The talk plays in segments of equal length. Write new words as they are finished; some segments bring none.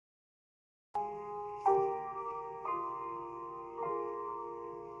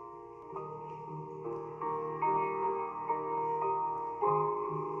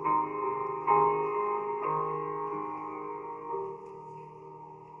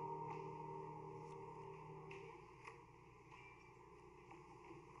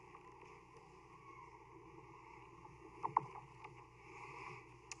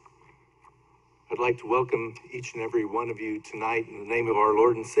I'd like to welcome each and every one of you tonight in the name of our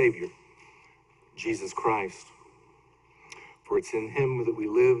Lord and Savior, Jesus Christ. For it's in him that we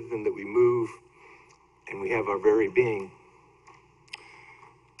live and that we move and we have our very being.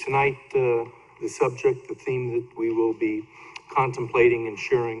 Tonight, the subject, the theme that we will be contemplating and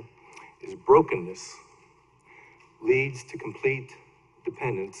sharing is brokenness leads to complete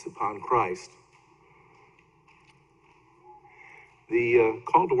dependence upon Christ. The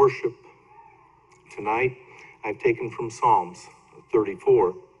call to worship tonight I've taken from Psalms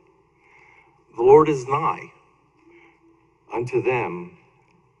 34. The Lord is nigh unto them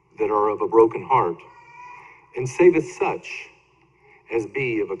that are of a broken heart, and saveth such as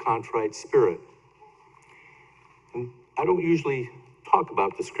be of a contrite spirit. And I don't usually talk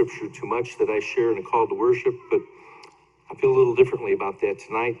about the scripture too much that I share in a call to worship, but I feel a little differently about that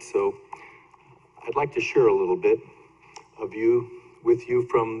tonight, so I'd like to share a little bit with you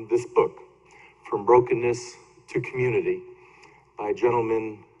from this book, From Brokenness to Community, by a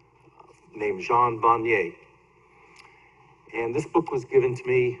gentleman named Jean Vanier. And this book was given to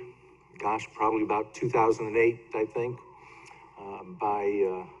me, probably about 2008, I think,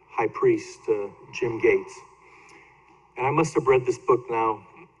 by High Priest Jim Gates. And I must have read this book now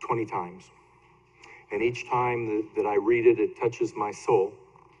 20 times. And each time that I read it, it touches my soul.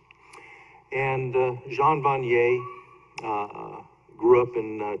 And Jean Vanier grew up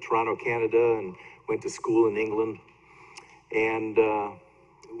in Toronto, Canada, and went to school in England. And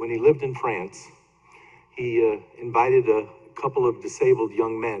when he lived in France, he invited a couple of disabled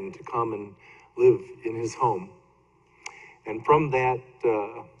young men to come and live in his home. And from that,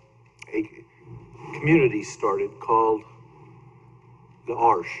 a community started called the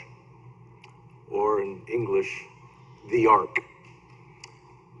Arche, or in English, the Ark.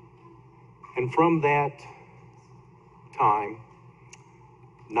 And from that time,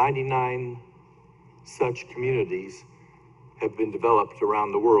 99 such communities have been developed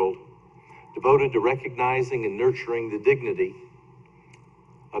around the world, devoted to recognizing and nurturing the dignity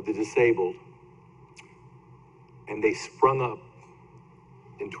of the disabled. And they sprung up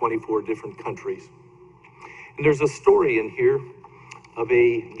in 24 different countries. And there's a story in here of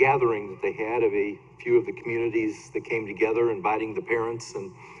a gathering that they had of a few of the communities that came together, inviting the parents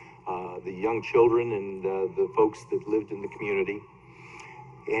and the young children and the folks that lived in the community.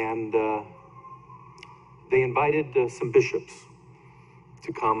 And they invited some bishops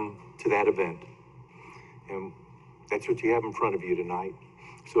to come to that event. And that's what you have in front of you tonight.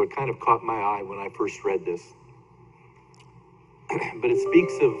 So it kind of caught my eye when I first read this. But it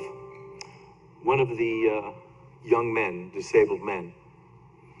speaks of one of the young men, disabled men.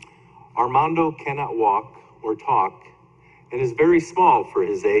 Armando cannot walk or talk and is very small for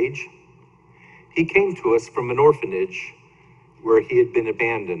his age. He came to us from an orphanage where he had been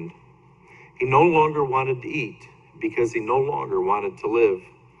abandoned. He no longer wanted to eat because he no longer wanted to live,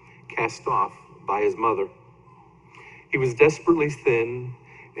 cast off by his mother. He was desperately thin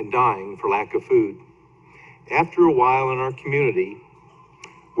and dying for lack of food. After a while in our community,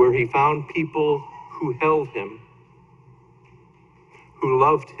 where he found people who held him, who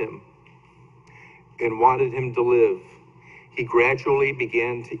loved him, and wanted him to live, he gradually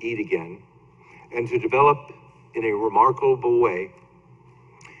began to eat again and to develop in a remarkable way.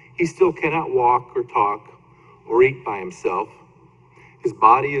 He still cannot walk or talk or eat by himself. His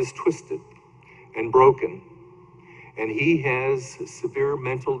body is twisted and broken, and he has severe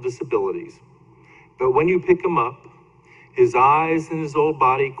mental disabilities. But when you pick him up, his eyes and his whole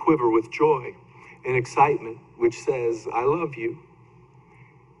body quiver with joy and excitement, which says, "I love you."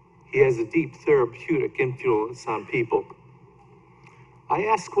 He has a deep therapeutic influence on people. I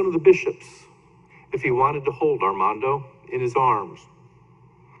asked one of the bishops if he wanted to hold Armando in his arms,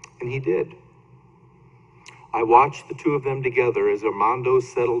 and he did. I watched the two of them together as Armando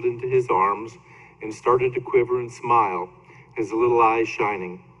settled into his arms and started to quiver and smile, his little eyes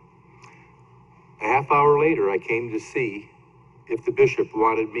shining. A half hour later, I came to see if the bishop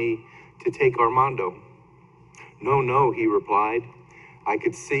wanted me to take Armando. No, he replied. I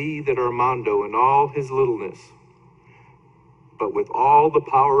could see that Armando, in all his littleness, but with all the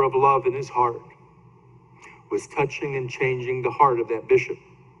power of love in his heart, was touching and changing the heart of that bishop.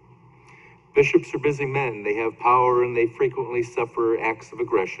 Bishops are busy men. They have power and they frequently suffer acts of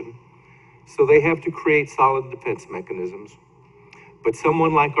aggression, so they have to create solid defense mechanisms. But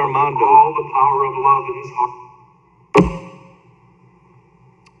someone like Armando, all the power of love in his heart.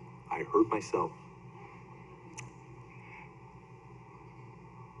 I hurt myself.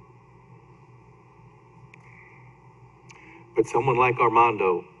 But someone like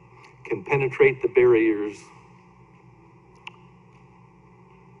Armando can penetrate the barriers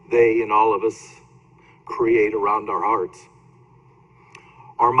they and all of us create around our hearts.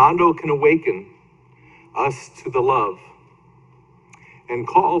 Armando can awaken us to the love and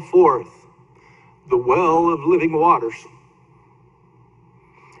call forth the well of living waters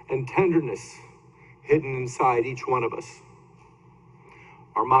and tenderness hidden inside each one of us.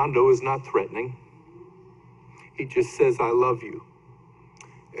 Armando is not threatening. He just says, I love you,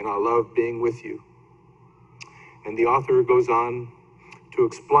 and I love being with you. And the author goes on to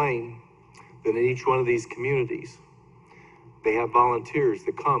explain that in each one of these communities, they have volunteers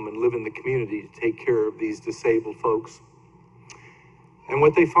that come and live in the community to take care of these disabled folks. And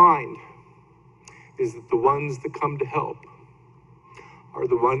what they find is that the ones that come to help are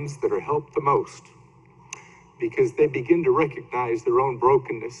the ones that are helped the most, because they begin to recognize their own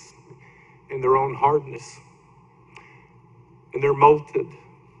brokenness and their own hardness. And they're molded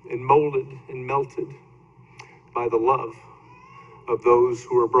and melted by the love of those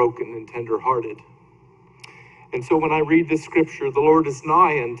who are broken and tender-hearted. And so when I read this scripture, the Lord is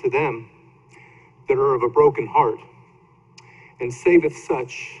nigh unto them that are of a broken heart, and saveth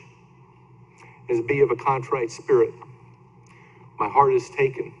such as be of a contrite spirit. My heart is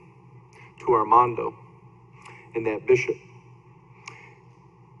taken to Armando and that bishop.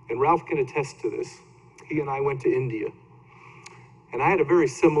 And Ralph can attest to this. He and I went to India, and I had a very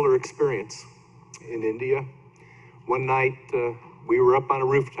similar experience in India. One night, we were up on a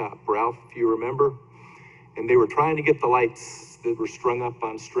rooftop, Ralph, if you remember, and they were trying to get the lights that were strung up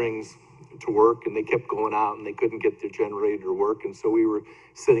on strings to work, and they kept going out, and they couldn't get their generator to work, and so we were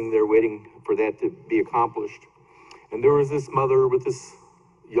sitting there waiting for that to be accomplished. And there was this mother with this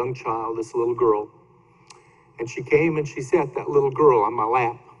young child, this little girl, and she came and she sat that little girl on my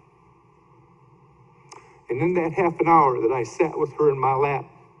lap. And in that half an hour that I sat with her in my lap,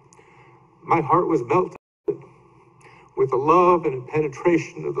 my heart was melted with a love and a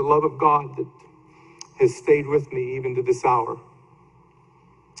penetration of the love of God that has stayed with me even to this hour.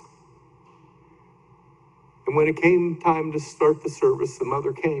 And when it came time to start the service, the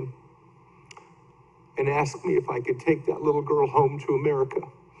mother came and asked me if I could take that little girl home to America,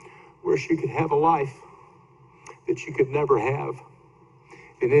 where she could have a life that she could never have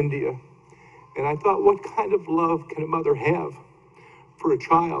in India. And I thought, what kind of love can a mother have for a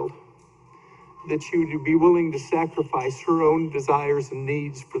child that she would be willing to sacrifice her own desires and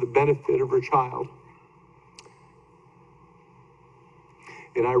needs for the benefit of her child?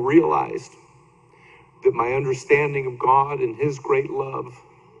 And I realized that my understanding of God and his great love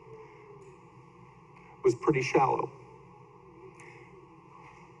was pretty shallow.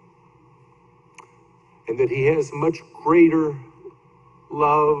 And that he has much greater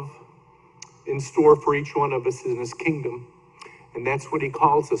love in store for each one of us in his kingdom. And that's what he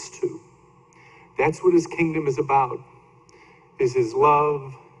calls us to. That's what his kingdom is about, is his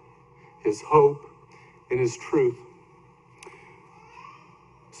love, his hope, and his truth.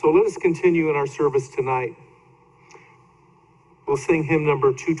 So let us continue in our service tonight. We'll sing hymn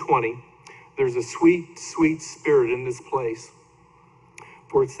number 220. There's a sweet, sweet spirit in this place.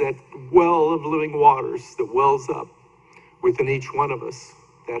 For it's that well of living waters that wells up within each one of us,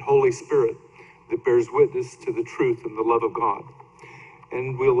 that Holy Spirit that bears witness to the truth and the love of God.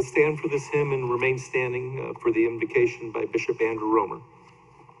 And we'll stand for this hymn and remain standing for the invocation by Bishop Andrew Romer.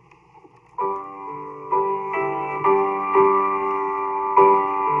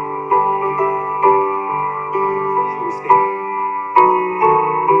 Shall we stand?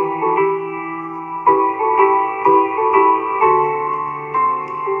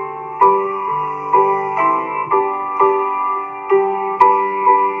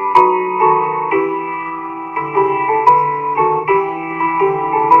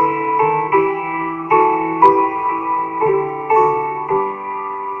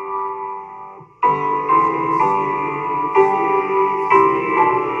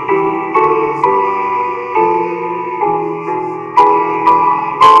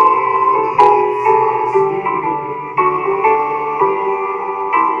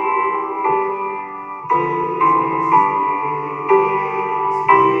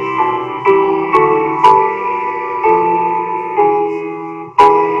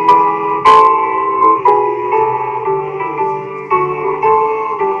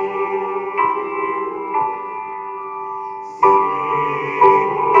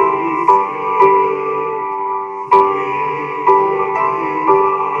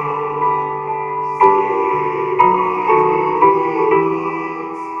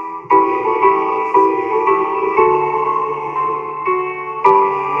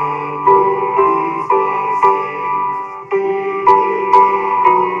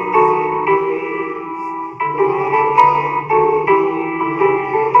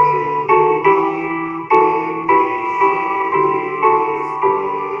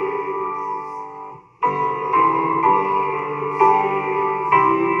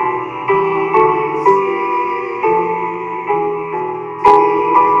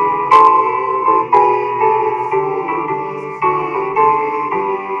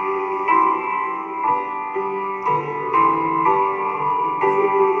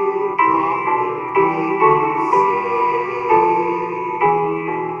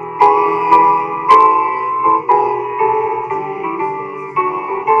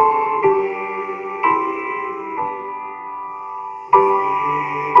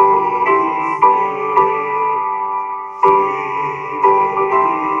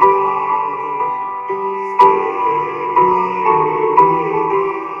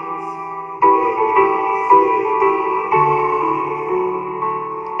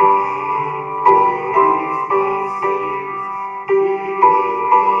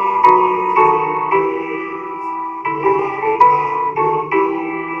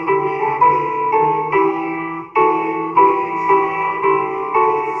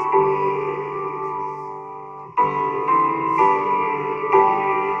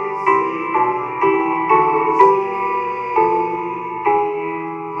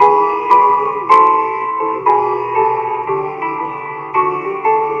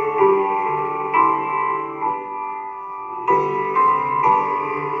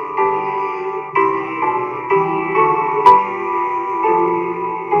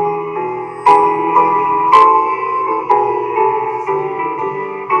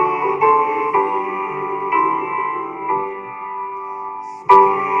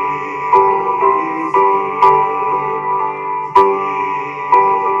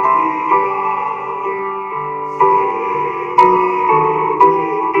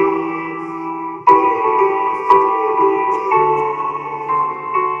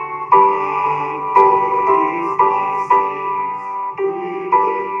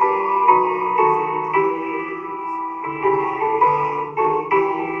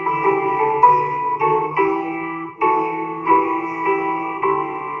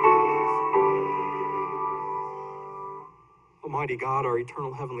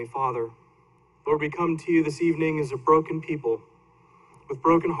 eternal Heavenly Father. Lord, we come to you this evening as a broken people, with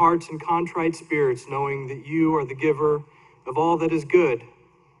broken hearts and contrite spirits, knowing that you are the giver of all that is good,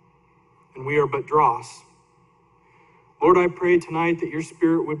 and we are but dross. Lord, I pray tonight that your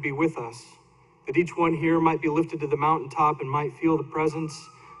Spirit would be with us, that each one here might be lifted to the mountaintop and might feel the presence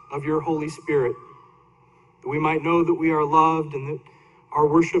of your Holy Spirit, that we might know that we are loved and that our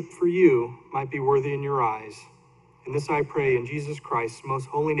worship for you might be worthy in your eyes. And this I pray in Jesus Christ's most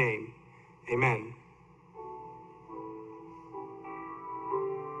holy name. Amen.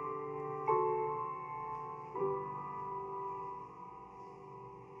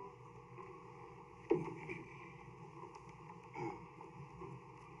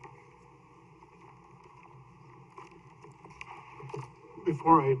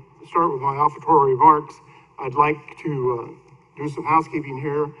 Before I start with my offertory remarks, I'd like to do some housekeeping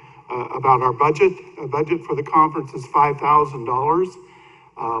here about our budget. A budget for the conference is $5,000.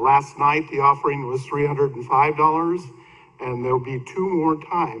 Last night, the offering was $305, and there'll be 2 more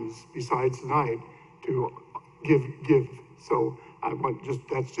times besides tonight to give. So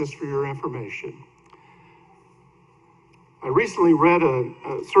that's just for your information. I recently read a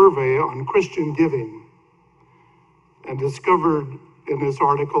survey on Christian giving and discovered in this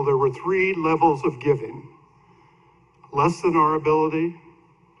article there were 3 levels of giving: less than our ability,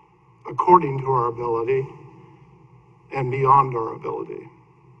 according to our ability, and beyond our ability.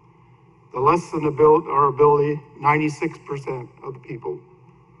 The less than our ability, 96% of the people,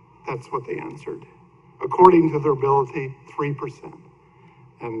 that's what they answered. According to their ability, 3%,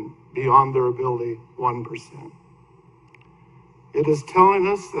 and beyond their ability, 1%. It is telling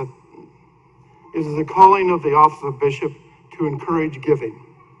us that it is the calling of the office of bishop to encourage giving.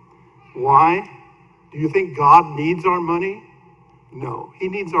 Why? Do you think God needs our money? No, he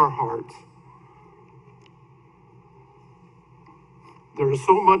needs our hearts. There is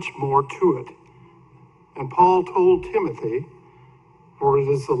so much more to it. And Paul told Timothy, for it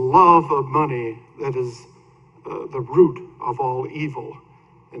is the love of money that is the root of all evil.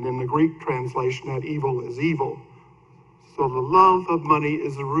 And in the Greek translation, that evil is evil. So the love of money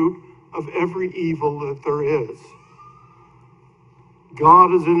is the root of every evil that there is.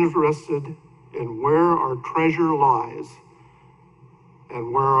 God is interested in where our treasure lies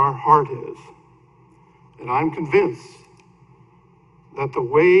and where our heart is. And I'm convinced that the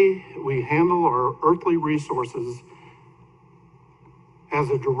way we handle our earthly resources has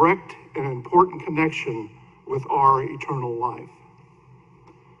a direct and important connection with our eternal life.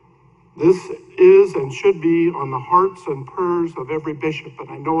 This is and should be on the hearts and prayers of every bishop, and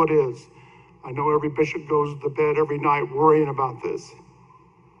I know it is. I know every bishop goes to bed every night worrying about this.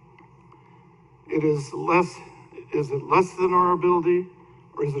 Is it less than our ability,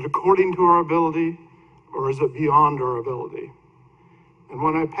 or is it according to our ability, or is it beyond our ability? And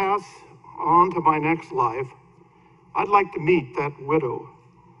when I pass on to my next life, I'd like to meet that widow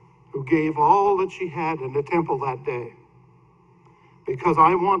who gave all that she had in the temple that day, because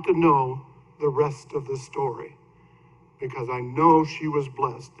I want to know the rest of the story, because I know she was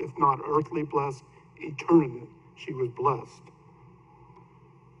blessed, if not earthly blessed, eternally she was blessed.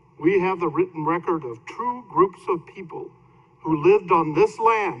 We have the written record of true groups of people who lived on this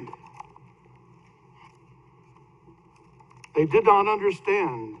land. They did not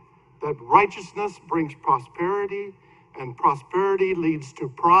understand that righteousness brings prosperity, and prosperity leads to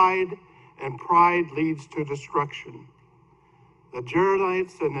pride, and pride leads to destruction. The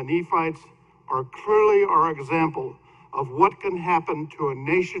Jaredites and the Nephites are clearly our example of what can happen to a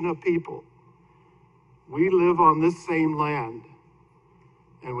nation of people. We live on this same land,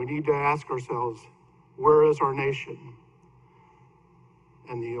 and we need to ask ourselves, where is our nation?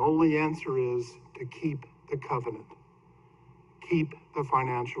 And the only answer is to keep the covenant, keep the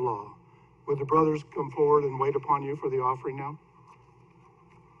financial law. Would the brothers come forward and wait upon you for the offering now?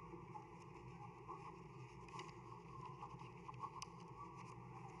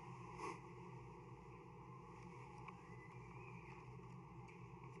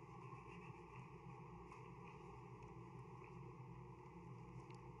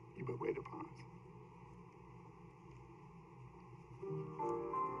 You but wait upon us.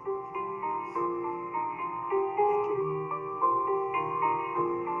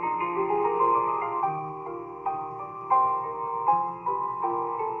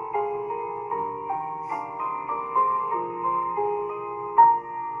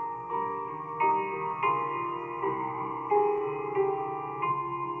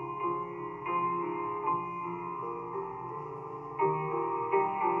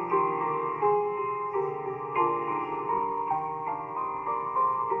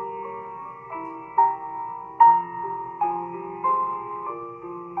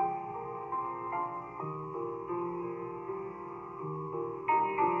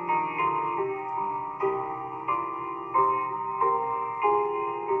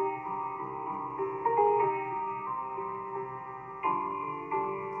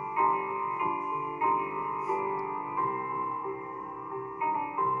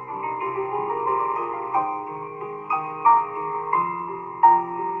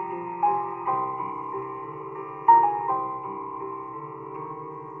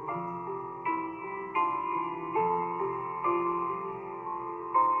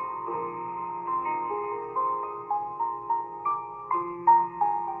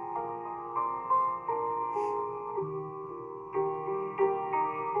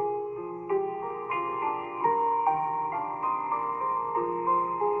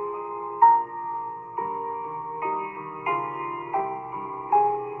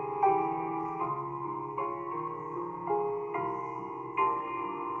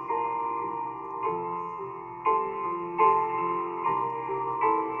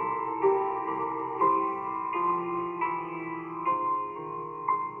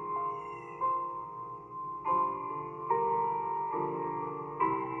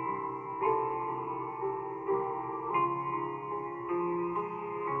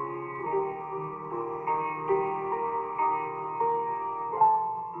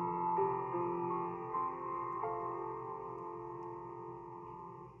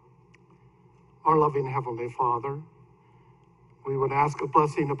 Our loving Heavenly Father, we would ask a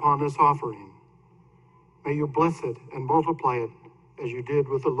blessing upon this offering. May you bless it and multiply it as you did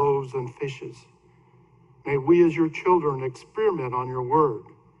with the loaves and fishes. May we as your children experiment on your word.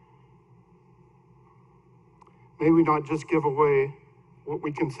 May we not just give away what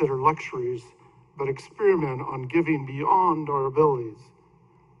we consider luxuries, but experiment on giving beyond our abilities.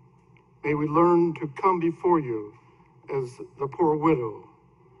 May we learn to come before you as the poor widow,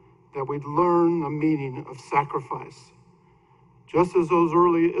 that we'd learn the meaning of sacrifice. Just as those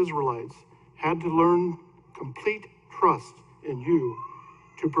early Israelites had to learn complete trust in you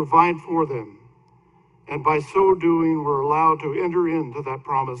to provide for them, and by so doing were allowed to enter into that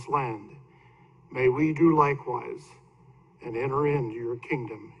promised land. May we do likewise and enter into your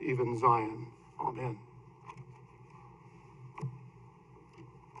kingdom, even Zion. Amen.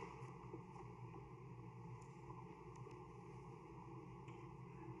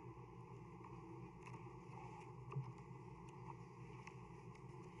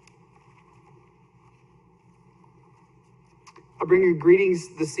 I bring you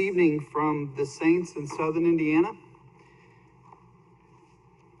greetings this evening from the saints in southern Indiana.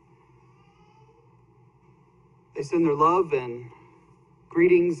 They send their love and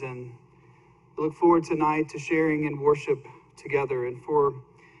greetings, and we look forward tonight to sharing and worship together. And for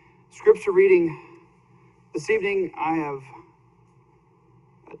scripture reading this evening, I have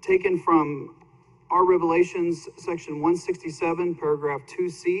taken from our Revelations, section 167, paragraph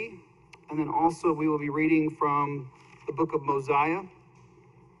 2c, and then also we will be reading from the book of Mosiah.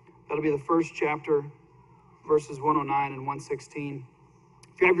 That'll be the first chapter, verses 109 and 116.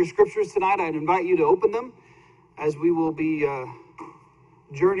 If you have your scriptures tonight, I'd invite you to open them as we will be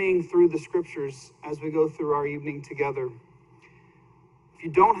journeying through the scriptures as we go through our evening together. If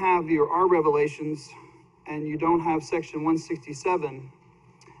you don't have our Revelations and you don't have section 167,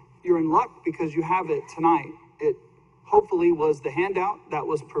 you're in luck because you have it tonight. It hopefully was the handout that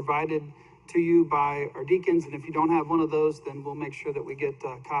was provided to you by our deacons, and if you don't have one of those, then we'll make sure that we get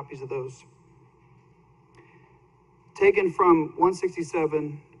copies of those. Taken from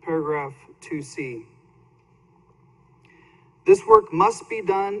 167, paragraph 2c. This work must be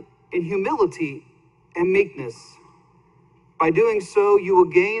done in humility and meekness. By doing so, you will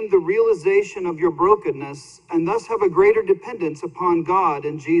gain the realization of your brokenness and thus have a greater dependence upon God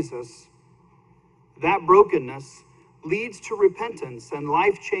and Jesus. That brokenness leads to repentance and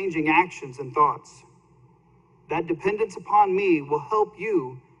life-changing actions and thoughts. That dependence upon me will help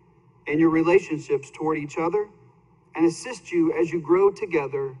you in your relationships toward each other and assist you as you grow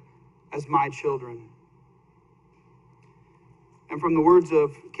together as my children. And from the words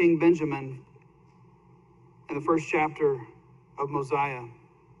of King Benjamin in the first chapter of Mosiah.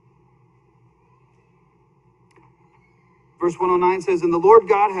 Verse 109 says, "And the Lord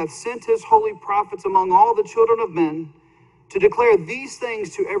God hath sent his holy prophets among all the children of men to declare these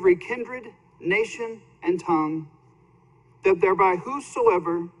things to every kindred, nation, and tongue, that thereby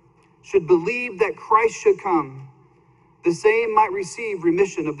whosoever should believe that Christ should come, the same might receive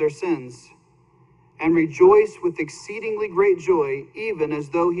remission of their sins, and rejoice with exceedingly great joy, even as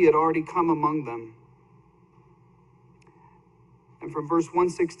though he had already come among them." And from verse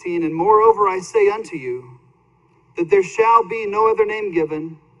 116, "And moreover I say unto you, that there shall be no other name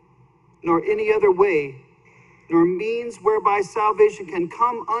given, nor any other way, nor means whereby salvation can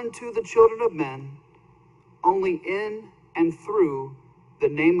come unto the children of men, only in and through the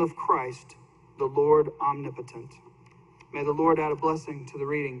name of Christ, the Lord omnipotent." May the Lord add a blessing to the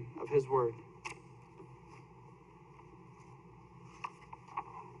reading of his word.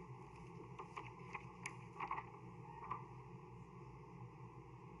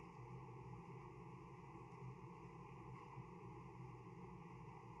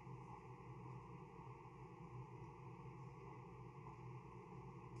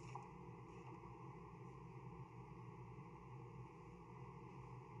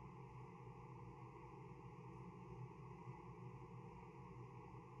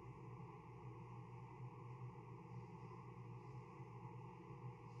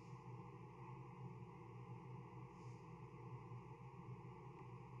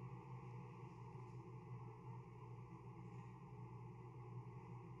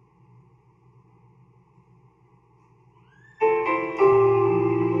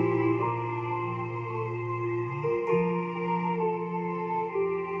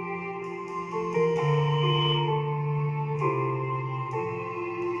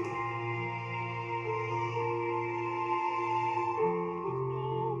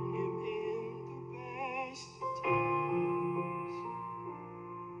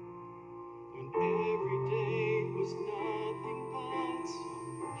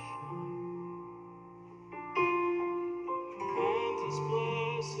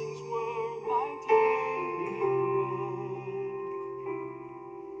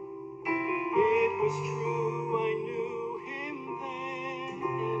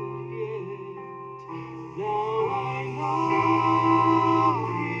 and yet now I know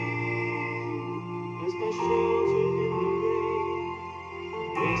Him as my shelter in the rain.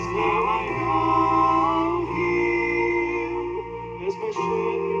 Yes, now I know Him as my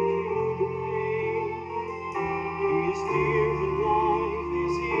shepherd through the pain. He is dear when life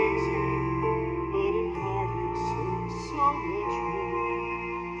is easy, but in heart it's so much more.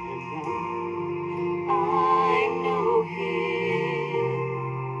 And now I know Him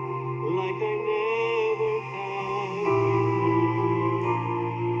like I never had before.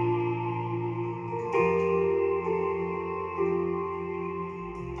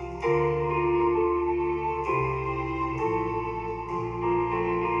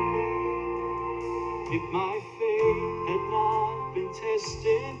 If my faith had not been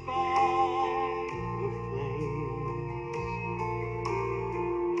tested by the flames,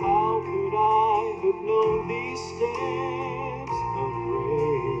 how could I have known these steps of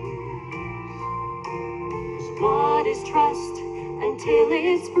grace? What is trust until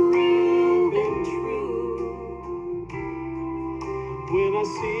it's proven true? When I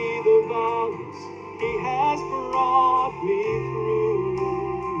see the valleys He has brought me through,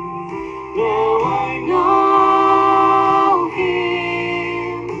 now I know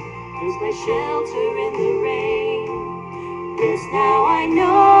Him as my shelter in the rain. Yes, now I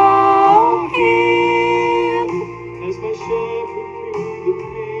know Him as my shepherd through the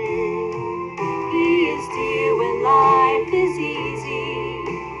pain. He is dear when life is easy,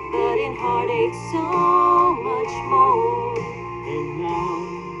 but in heartache so much more. And now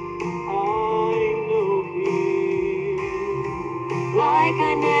I know Him like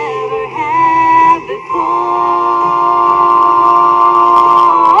I never had before.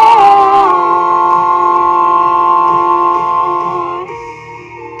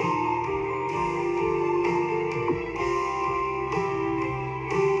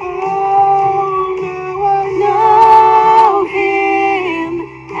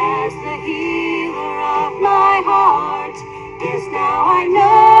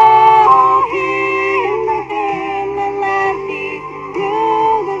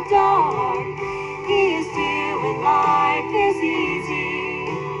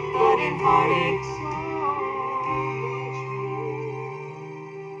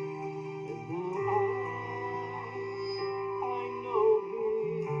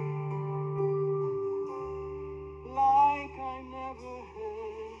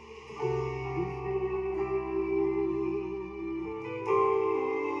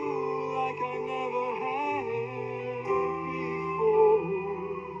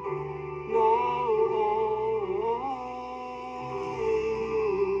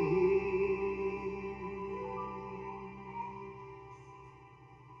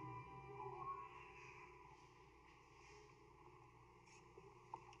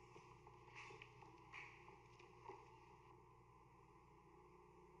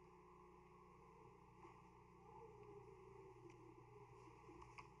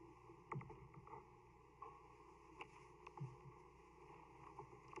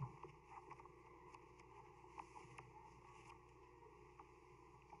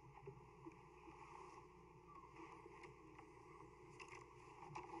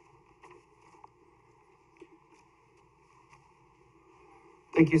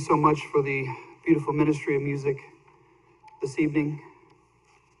 Thank you so much for the beautiful ministry of music this evening.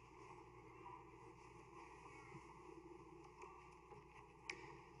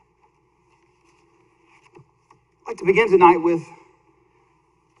 I'd like to begin tonight with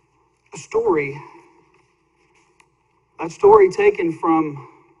a story. That story taken from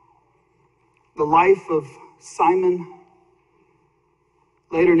the life of Simon,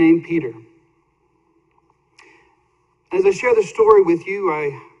 later named Peter. As I share the story with you,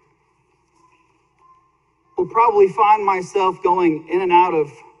 I will probably find myself going in and out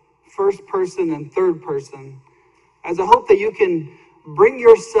of first person and third person, as I hope that you can bring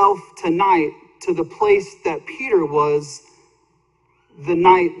yourself tonight to the place that Peter was the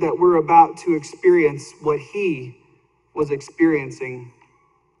night that we're about to experience what he was experiencing.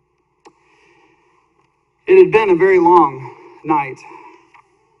 It had been a very long night.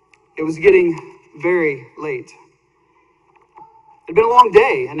 It was getting very late. It had been a long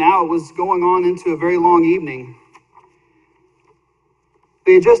day, and now it was going on into a very long evening.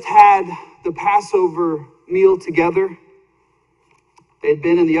 They had just had the Passover meal together. They had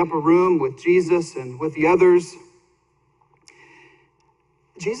been in the upper room with Jesus and with the others.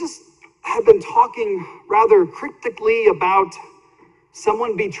 Jesus had been talking rather cryptically about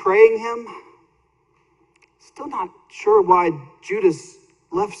someone betraying him. Still not sure why Judas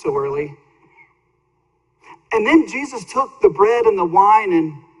left so early. And then Jesus took the bread and the wine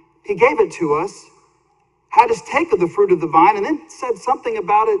and he gave it to us, had us take of the fruit of the vine, and then said something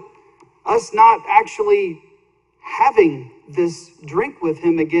about it, us not actually having this drink with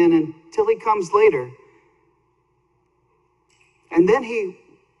him again until he comes later. And then he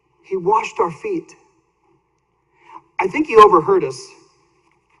washed our feet. I think he overheard us.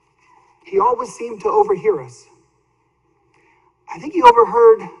 He always seemed to overhear us. I think he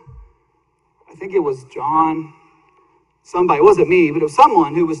overheard, I think it was John, somebody, it wasn't me, but it was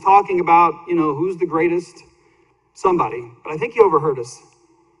someone who was talking about, who's the greatest, somebody. But I think he overheard us.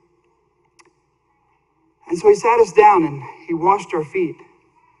 And so he sat us down and he washed our feet.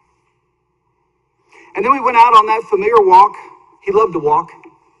 And then we went out on that familiar walk. He loved to walk.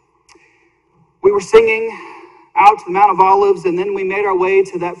 We were singing out to the Mount of Olives, and then we made our way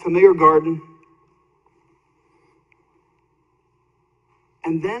to that familiar garden.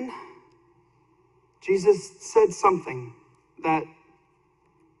 And then Jesus said something that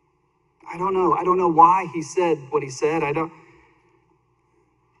I don't know why he said what he said.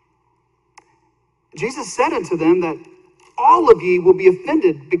 Jesus said unto them that all of ye will be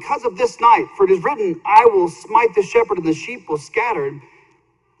offended because of this night, for it is written, I will smite the shepherd and the sheep will scatter.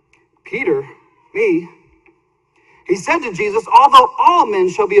 Peter, me, he said to Jesus, although all men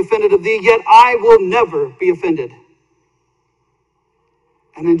shall be offended of thee, yet I will never be offended.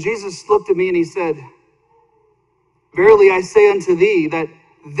 And then Jesus looked at me and he said, verily I say unto thee that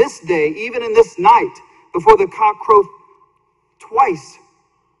this day, even in this night, before the cock crow twice,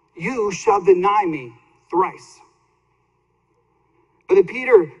 you shall deny me thrice. But then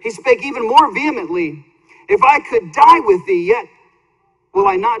Peter, he spake even more vehemently, if I could die with thee, yet will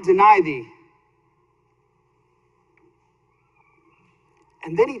I not deny thee.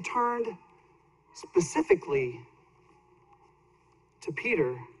 And then he turned specifically to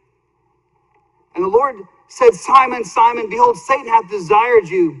Peter. And the Lord said, Simon, Simon, behold, Satan hath desired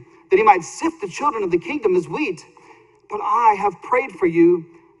you, that he might sift the children of the kingdom as wheat. But I have prayed for you,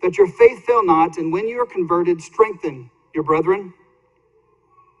 that your faith fail not, and when you are converted, strengthen your brethren.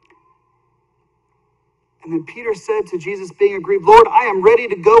 And then Peter said to Jesus, being aggrieved, Lord, I am ready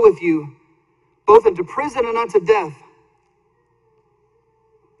to go with you, both into prison and unto death.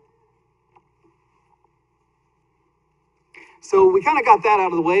 So we kind of got that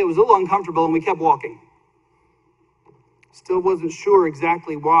out of the way. It was a little uncomfortable, and we kept walking. Still wasn't sure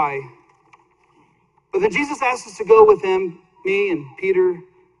exactly why. But then Jesus asked us to go with him, me and Peter,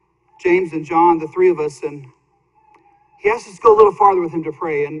 James and John, the three of us, and he asked us to go a little farther with him to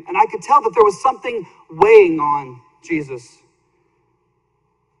pray. And I could tell that there was something weighing on Jesus.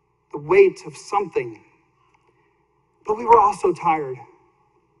 The weight of something. But we were all so tired.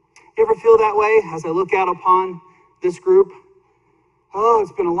 You ever feel that way as I look out upon this group? Oh,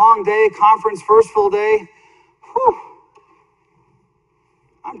 it's been a long day, conference, first full day. Whew.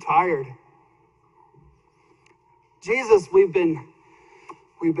 I'm tired. Jesus, we've been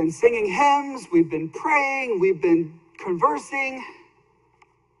singing hymns, we've been praying, we've been conversing,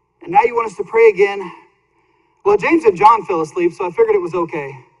 and now you want us to pray again? Well, James and John fell asleep, so I figured it was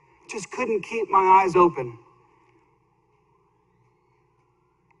okay. Just couldn't keep my eyes open.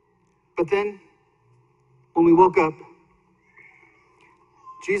 But then, when we woke up,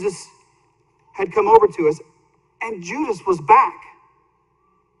 Jesus had come over to us, and Judas was back.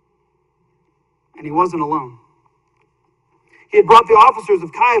 And he wasn't alone. He had brought the officers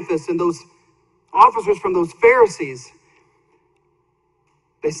of Caiaphas and those officers from those Pharisees.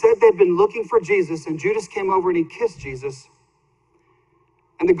 They said they'd been looking for Jesus, and Judas came over and he kissed Jesus.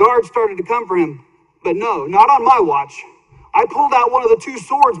 And the guards started to come for him. But no, not on my watch. I pulled out one of the two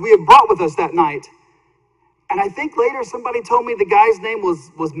swords we had brought with us that night. And I think later somebody told me the guy's name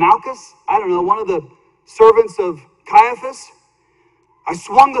was Malchus. I don't know, one of the servants of Caiaphas. I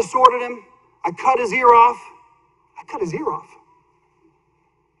swung the sword at him. I cut his ear off.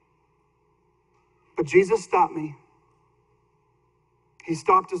 But Jesus stopped me. He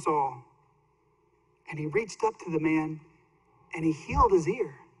stopped us all. And he reached up to the man and he healed his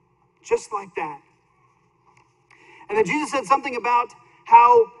ear. Just like that. And then Jesus said something about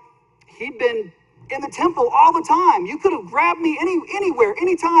how he'd been in the temple all the time. You could have grabbed me anywhere,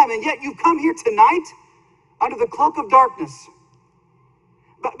 anytime, and yet you've come here tonight under the cloak of darkness.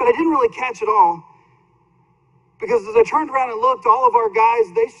 But I didn't really catch it all. Because as I turned around and looked, all of our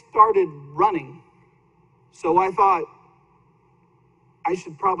guys, they started running. So I thought, I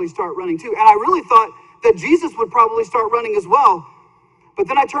should probably start running too. And I really thought that Jesus would probably start running as well. But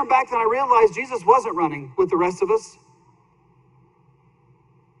then I turned back and I realized Jesus wasn't running with the rest of us.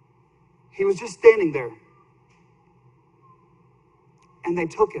 He was just standing there. And they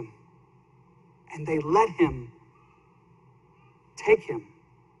took him. and they let him take him.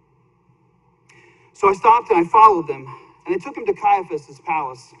 So I stopped and I followed them, and they took him to Caiaphas'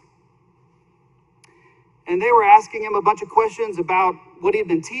 palace. And they were asking him a bunch of questions about what he'd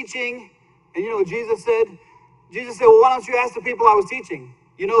been teaching. And you know what Jesus said? Jesus said, well, why don't you ask the people I was teaching?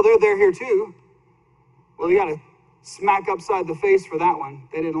 You know they're here too. Well, you got to smack upside the face for that one.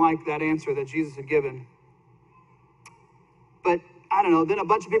 They didn't like that answer that Jesus had given. But I don't know, then a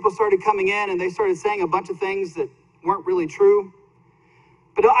bunch of people started coming in and they started saying a bunch of things that weren't really true.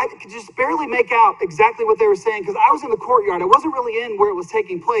 But I could just barely make out exactly what they were saying because I was in the courtyard. I wasn't really in where it was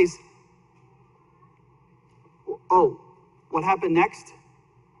taking place. Oh, what happened next?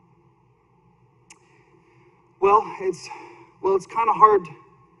 Well, it's kind of hard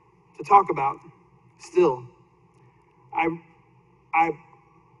to talk about still.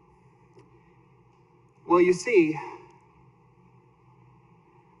 Well, you see,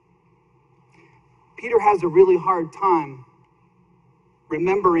 Peter has a really hard time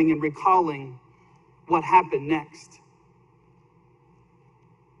remembering and recalling what happened next.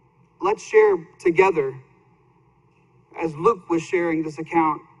 Let's share together, as Luke was sharing this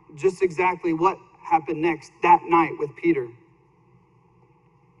account, just exactly what happened next that night with Peter.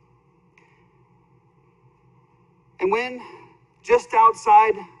 And when, just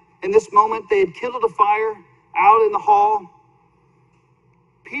outside, in this moment, they had kindled a fire out in the hall,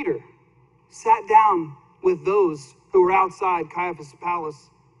 Peter sat down with those who were outside Caiaphas' palace.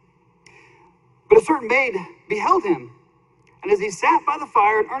 But a certain maid beheld him, and as he sat by the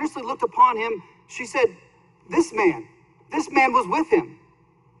fire and earnestly looked upon him, she said, this man was with him.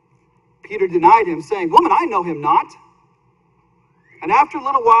 Peter denied him, saying, woman, I know him not. And after a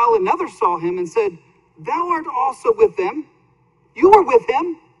little while, another saw him and said, thou art also with them. You were with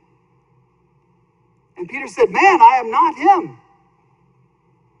him. And Peter said, man, I am not him.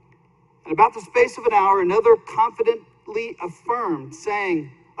 And about the space of an hour, another confidently affirmed,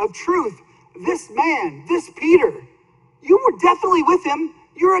 saying, of truth, this man, this Peter, you were definitely with him.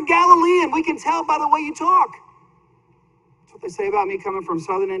 You're a Galilean. We can tell by the way you talk. That's what they say about me coming from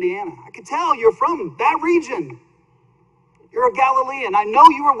southern Indiana. I can tell you're from that region. You're a Galilean. I know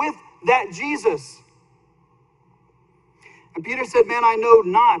you were with that Jesus. And Peter said, man, I know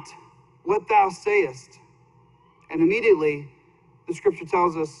not what thou sayest. And immediately, the scripture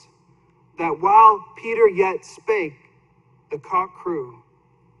tells us that while Peter yet spake, the cock crew.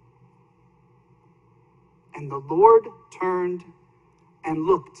 And the Lord turned and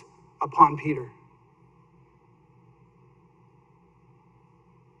looked upon Peter.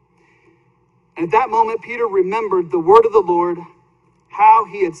 And at that moment, Peter remembered the word of the Lord, how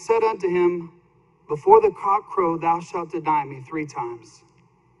he had said unto him, before the cock crow, thou shalt deny me 3 times.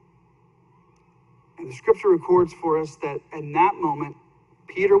 And the scripture records for us that in that moment,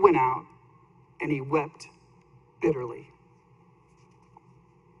 Peter went out and he wept bitterly.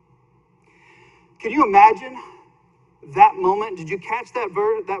 Can you imagine that moment? Did you catch that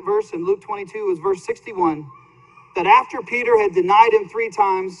verse in Luke 22? It was verse 61. That after Peter had denied him 3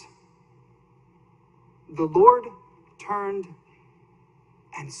 times, the Lord turned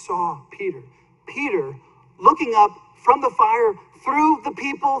and saw Peter. Peter looking up from the fire, through the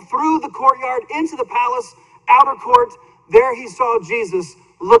people, through the courtyard, into the palace, outer court. There he saw Jesus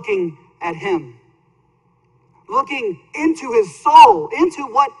looking at him. Looking into his soul, into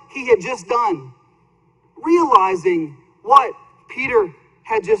what he had just done. Realizing what Peter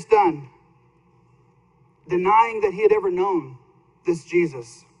had just done. Denying that he had ever known this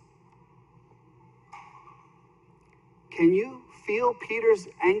Jesus. Can you feel Peter's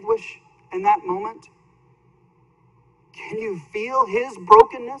anguish in that moment? Can you feel his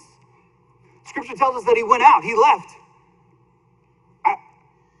brokenness? Scripture tells us that he went out, he left.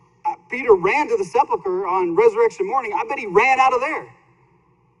 Peter ran to the sepulcher on resurrection morning. I bet he ran out of there.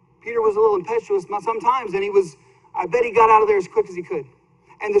 Peter was a little impetuous sometimes, and I bet he got out of there as quick as he could.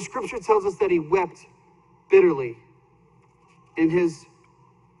 And the scripture tells us that he wept bitterly in his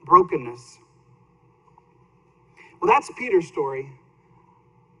brokenness. Well, that's Peter's story.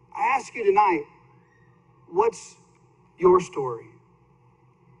 I ask you tonight, what's your story?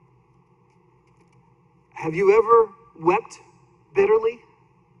 Have you ever wept bitterly?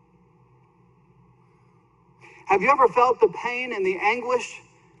 Have you ever felt the pain and the anguish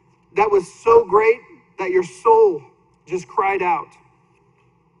that was so great that your soul just cried out?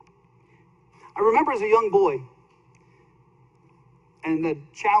 I remember as a young boy, and the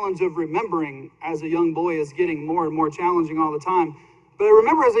challenge of remembering as a young boy is getting more and more challenging all the time. But I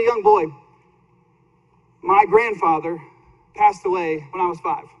remember as a young boy, my grandfather passed away when I was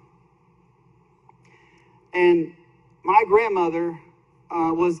 5. And my grandmother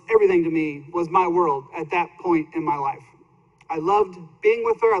was everything to me, was my world at that point in my life. I loved being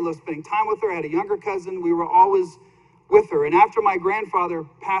with her. I loved spending time with her. I had a younger cousin. We were always with her. And after my grandfather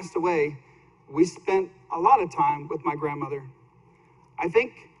passed away, we spent a lot of time with my grandmother. I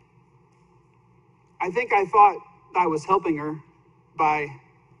think I thought I was helping her by,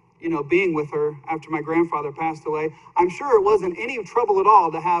 being with her after my grandfather passed away. I'm sure it wasn't any trouble at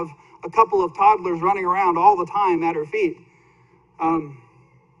all to have a couple of toddlers running around all the time at her feet. But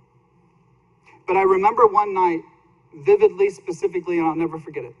I remember one night vividly, specifically, and I'll never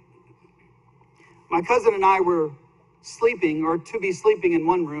forget it. My cousin and I were sleeping, or to be sleeping, in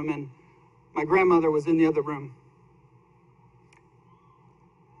one room, and my grandmother was in the other room.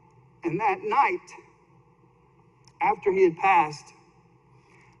 And that night, after he had passed,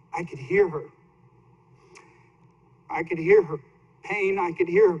 I could hear her. I could hear her pain. I could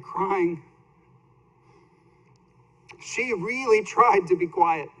hear her crying. She really tried to be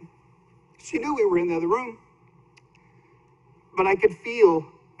quiet. She knew we were in the other room. But I could feel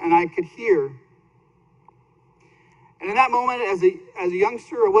and I could hear. And in that moment, as a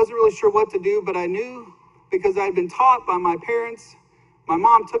youngster, I wasn't really sure what to do, but I knew, because I had been taught by my parents. My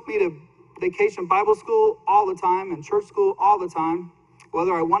mom took me to vacation Bible school all the time and church school all the time,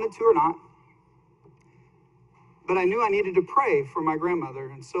 whether I wanted to or not. But I knew I needed to pray for my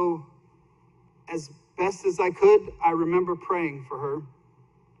grandmother. And so, as best as I could, I remember praying for her.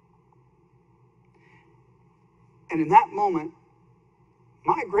 And in that moment,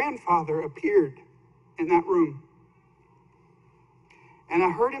 my grandfather appeared in that room. And I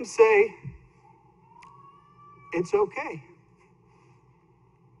heard him say, "It's okay.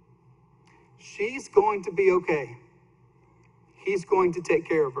 She's going to be okay. He's going to take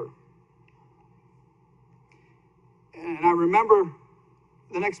care of her." And I remember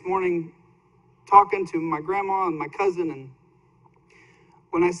the next morning talking to my grandma and my cousin, and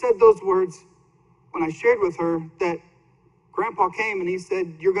when I said those words, when I shared with her that Grandpa came and he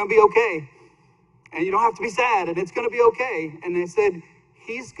said, "You're going to be okay. And you don't have to be sad, and it's going to be okay." And they said,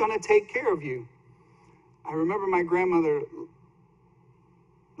 "He's going to take care of you." I remember my grandmother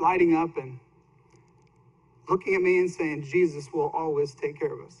lighting up and looking at me and saying, "Jesus will always take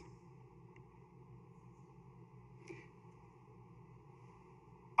care of us."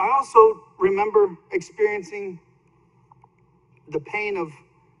 I also remember experiencing the pain of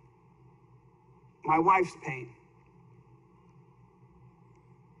my wife's pain.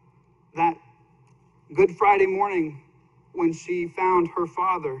 That Good Friday morning when she found her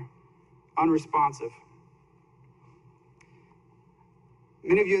father unresponsive.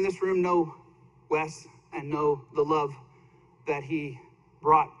 Many of you in this room know Wes and know the love that he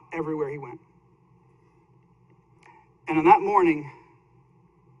brought everywhere he went. And on that morning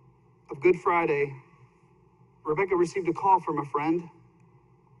of Good Friday, Rebecca received a call from a friend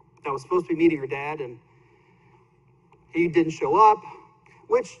that was supposed to be meeting her dad, and he didn't show up,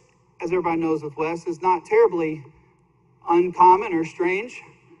 which, as everybody knows with Wes, is not terribly uncommon or strange.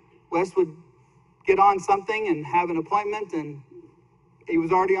 Wes would get on something and have an appointment, and he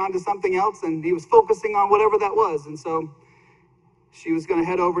was already on to something else, and he was focusing on whatever that was. And so she was going to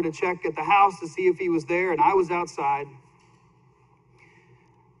head over to check at the house to see if he was there, and I was outside.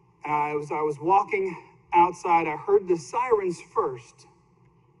 And as I was walking outside, I heard the sirens first,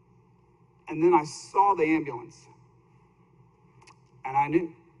 and then I saw the ambulance. And I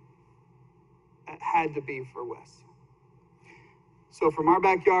knew it had to be for Wes. So from our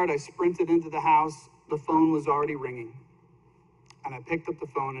backyard, I sprinted into the house. The phone was already ringing. And I picked up the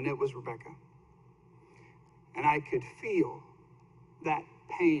phone, and it was Rebecca. And I could feel that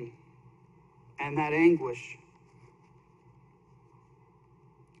pain and that anguish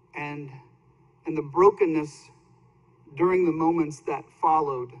and the brokenness during the moments that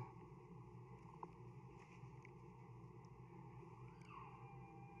followed.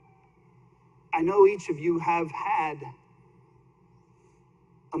 I know each of you have had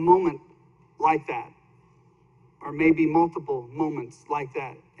a moment like that, or maybe multiple moments like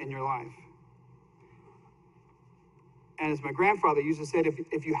that in your life. And as my grandfather used to say,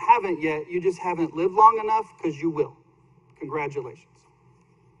 if you haven't yet, you just haven't lived long enough, because you will. Congratulations.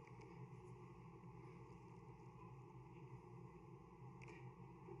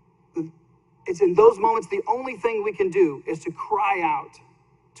 It's in those moments, the only thing we can do is to cry out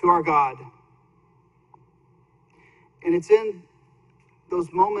to our God. And it's in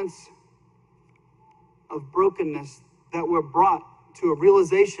those moments of brokenness that we're brought to a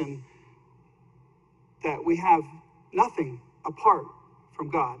realization that we have nothing apart from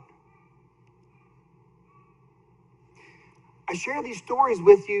God. I share these stories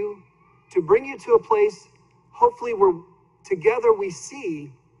with you to bring you to a place, hopefully, where together we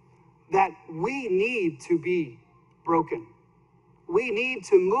see that we need to be broken. We need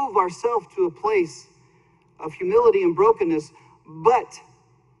to move ourselves to a place of humility and brokenness, but,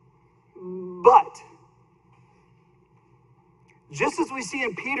 just as we see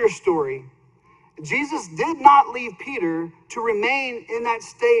in Peter's story, Jesus did not leave Peter to remain in that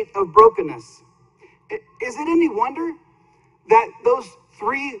state of brokenness. Is it any wonder that those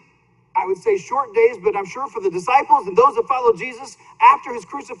 3, I would say short days, but I'm sure for the disciples and those that followed Jesus after his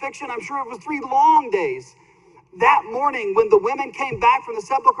crucifixion, I'm sure it was 3 long days. That morning when the women came back from the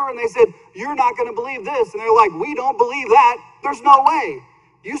sepulcher and they said, "You're not going to believe this." And they're like, "We don't believe that. There's no way.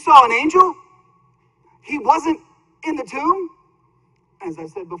 You saw an angel? He wasn't in the tomb?" As I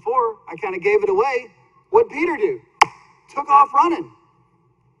said before, I kind of gave it away. What'd Peter do? Took off running.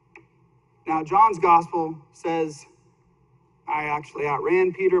 Now, John's gospel says, I actually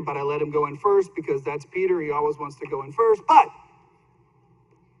outran Peter, but I let him go in first because that's Peter. He always wants to go in first. But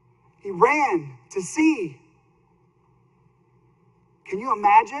he ran to see. Can you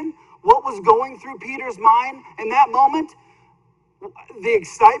imagine what was going through Peter's mind in that moment? The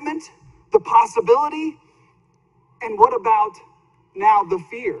excitement, the possibility, and what about now the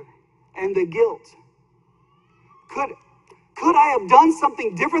fear and the guilt? Could I have done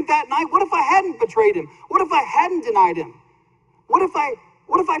something different that night? What if I hadn't betrayed him? What if I hadn't denied him? What if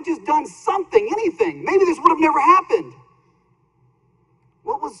I just done something, anything? Maybe this would have never happened.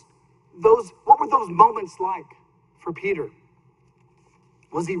 What were those moments like for Peter?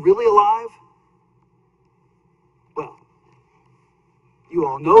 Was he really alive? Well, you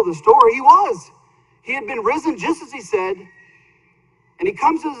all know the story. He was. He had been risen just as he said. And he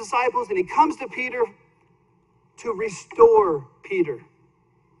comes to his disciples and he comes to Peter to restore Peter,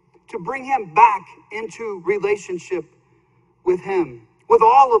 to bring him back into relationship with him, with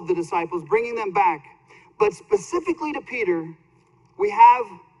all of the disciples, bringing them back. But specifically to Peter, we have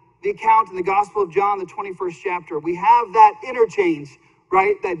the account in the Gospel of John, the 21st chapter. We have that interchange,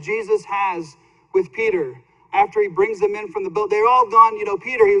 right, that Jesus has with Peter after he brings them in from the boat. They're all gone.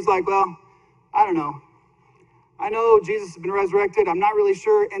 Peter, he was like, well, I don't know. I know Jesus has been resurrected. I'm not really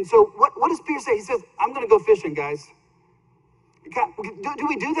sure. And so what does Peter say? He says, I'm going to go fishing, guys. Do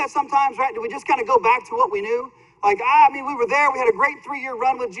we do that sometimes, right? Do we just kind of go back to what we knew? Like, we were there. We had a great 3-year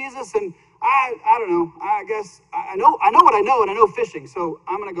run with Jesus. And I don't know. I guess I know what I know, and I know fishing. So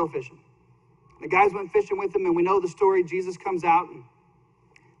I'm going to go fishing. The guys went fishing with him, and we know the story. Jesus comes out and,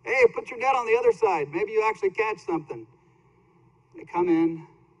 hey, put your net on the other side. Maybe you actually catch something. They come in.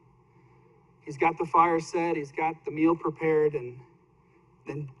 He's got the fire set. He's got the meal prepared. And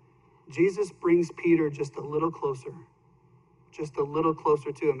then Jesus brings Peter just a little closer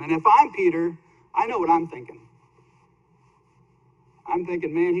to him. And if I'm Peter, I know what I'm thinking. I'm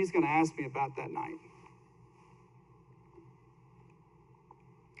thinking, man, he's going to ask me about that night.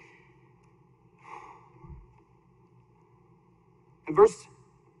 In verse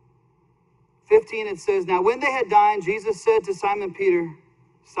 15, it says, now when they had dined, Jesus said to Simon Peter,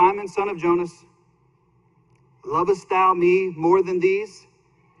 Simon, son of Jonas, lovest thou me more than these?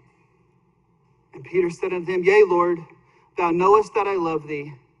 And Peter said unto him, yea, Lord, thou knowest that I love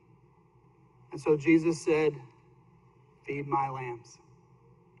thee. And so Jesus said, feed my lambs.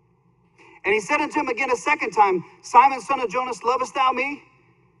 And he said unto him again a second time, Simon, son of Jonas, lovest thou me?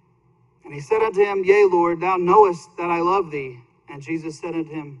 And he said unto him, yea, Lord, thou knowest that I love thee. And Jesus said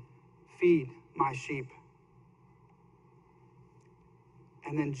unto him, feed my sheep.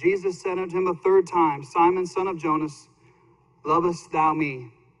 And then Jesus said unto him a third time, Simon, son of Jonas, lovest thou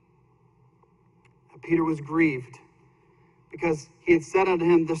me? And Peter was grieved, because he had said unto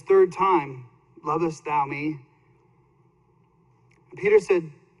him this third time, lovest thou me? And Peter said,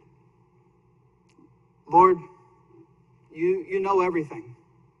 Lord, you know everything.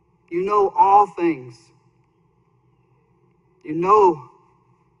 You know all things. You know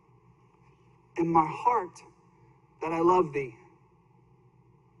in my heart that I love thee.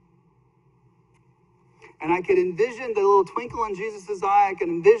 And I could envision the little twinkle in Jesus' eye. I could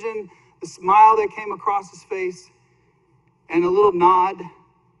envision the smile that came across his face and a little nod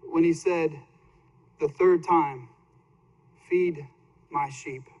when he said the third time, feed my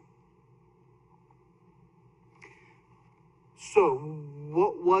sheep. So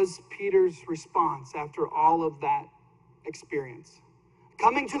what was Peter's response after all of that experience?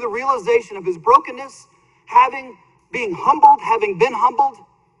 Coming to the realization of his brokenness, being humbled, having been humbled,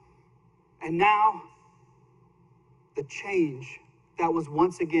 and now the change that was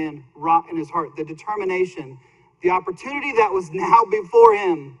once again wrought in his heart, the determination, the opportunity that was now before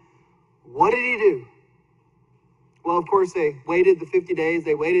him. What did he do? Well, of course, they waited the 50 days.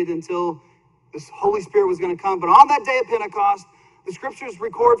 They waited until This Holy Spirit was going to come. But on that day of Pentecost, the scriptures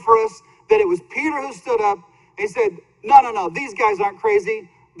record for us that it was Peter who stood up and he said, no, these guys aren't crazy.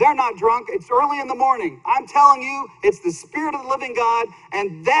 They're not drunk. It's early in the morning. I'm telling you, it's the Spirit of the living God.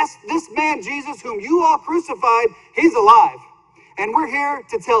 And this man, Jesus, whom you all crucified, he's alive. And we're here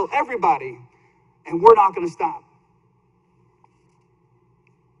to tell everybody, and we're not going to stop.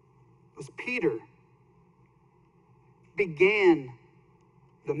 It was Peter began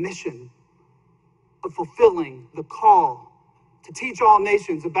the mission of fulfilling the call to teach all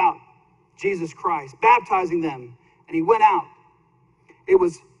nations about Jesus Christ, baptizing them. And he went out. It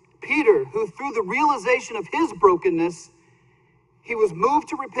was Peter who, through the realization of his brokenness, he was moved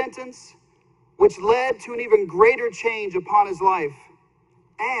to repentance, which led to an even greater change upon his life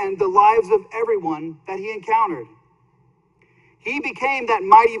and the lives of everyone that he encountered. He became that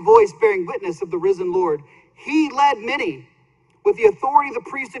mighty voice bearing witness of the risen Lord. He led many with the authority the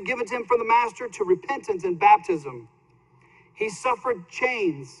priest had given to him from the master to repentance and baptism. He suffered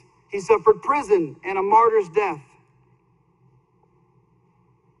chains. He suffered prison and a martyr's death.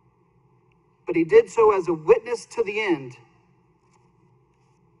 But he did so as a witness to the end,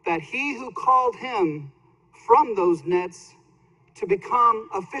 that he who called him from those nets to become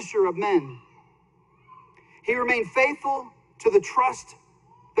a fisher of men. He remained faithful to the trust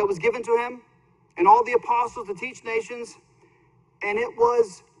that was given to him and all the apostles to teach nations, and it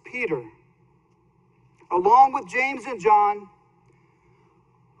was Peter, along with James and John,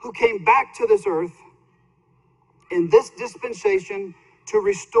 who came back to this earth in this dispensation to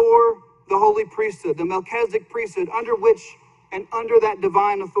restore the holy priesthood, the Melchizedek priesthood, under that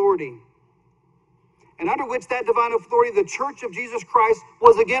divine authority. And under which that divine authority, the Church of Jesus Christ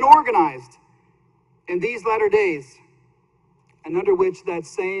was again organized in these latter days, and under which that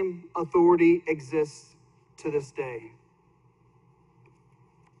same authority exists to this day.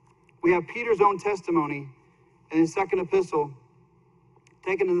 We have Peter's own testimony in his second epistle,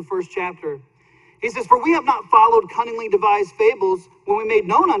 taken in the first chapter. He says, "For we have not followed cunningly devised fables when we made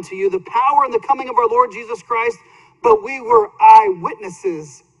known unto you the power and the coming of our Lord Jesus Christ, but we were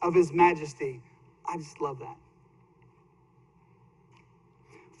eyewitnesses of his majesty." I just love that.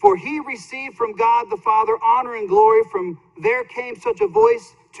 "For he received from God the Father honor and glory. From there came such a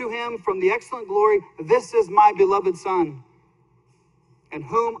voice to him from the excellent glory, This is my beloved Son, in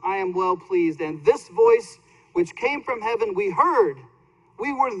whom I am well pleased. And this voice which came from heaven we heard."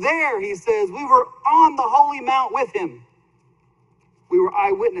 We were there, he says. We were on the holy mount with him. We were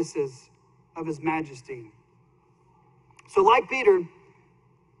eyewitnesses of his majesty. So like Peter,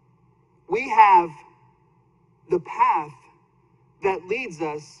 we have the path that leads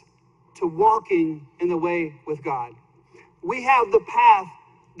us to walking in the way with God. We have the path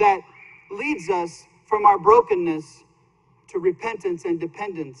that leads us from our brokenness to repentance and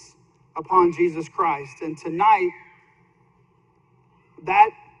dependence upon Jesus Christ. And tonight,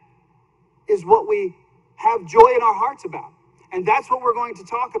 that is what we have joy in our hearts about. And that's what we're going to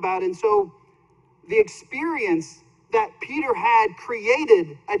talk about. And so the experience that Peter had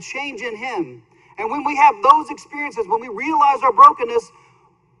created a change in him. And when we have those experiences, when we realize our brokenness,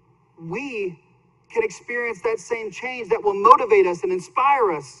 we can experience that same change that will motivate us and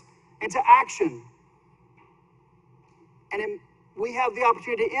inspire us into action. And we have the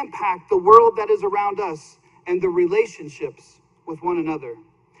opportunity to impact the world that is around us and the relationships with one another.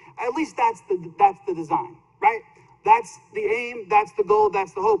 At least that's the design, right? That's the aim, that's the goal,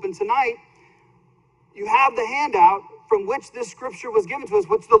 that's the hope. And tonight, you have the handout from which this scripture was given to us,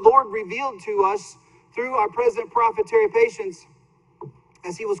 which the Lord revealed to us through our president prophet Terry Patience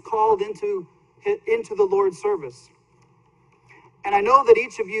as he was called into the Lord's service. And I know that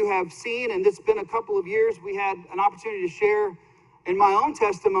each of you have seen, and it's been a couple of years, we had an opportunity to share in my own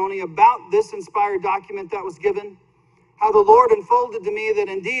testimony about this inspired document that was given, how the Lord unfolded to me that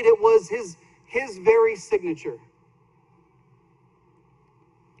indeed it was his very signature.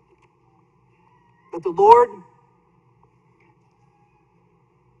 But the Lord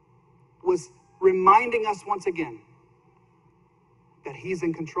was reminding us once again that he's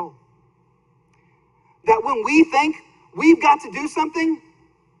in control. That when we think we've got to do something,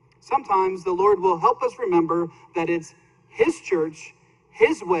 sometimes the Lord will help us remember that it's his church,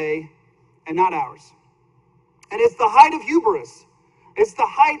 his way, and not ours. And it's the height of hubris. It's the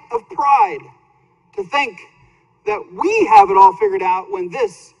height of pride to think that we have it all figured out when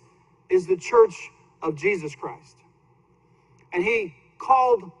this is the church of Jesus Christ. And he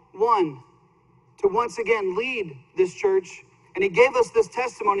called one to once again lead this church. And he gave us this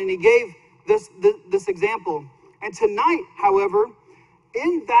testimony and he gave this example. And tonight, however,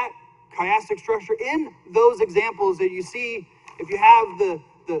 in that chiastic structure, in those examples that you see, if you have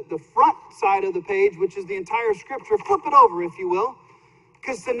the front side of the page, which is the entire scripture, flip it over, if you will.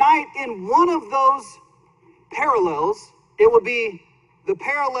 Because tonight, in one of those parallels, it will be the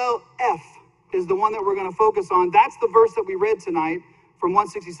parallel F is the one that we're going to focus on. That's the verse that we read tonight from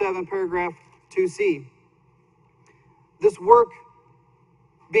 167, paragraph 2C. This work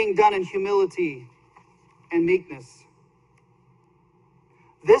being done in humility and meekness.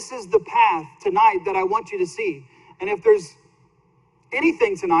 This is the path tonight that I want you to see. And if there's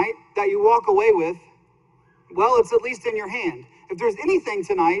anything tonight that you walk away with, well, it's at least in your hand. If there's anything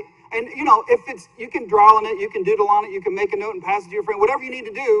tonight, and if it's, you can draw on it, you can doodle on it, you can make a note and pass it to your friend, whatever you need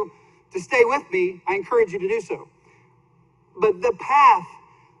to do to stay with me, I encourage you to do so. But the path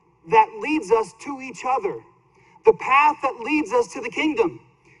that leads us to each other, the path that leads us to the kingdom,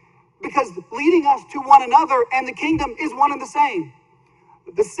 because leading us to one another and the kingdom is one and the same.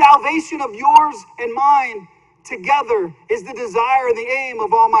 The salvation of yours and mine together is the desire and the aim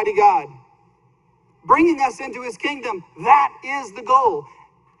of Almighty God. Bringing us into his kingdom, that is the goal.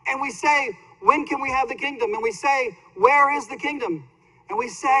 And we say, when can we have the kingdom? And we say, where is the kingdom? And we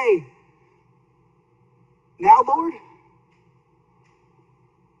say, now, Lord.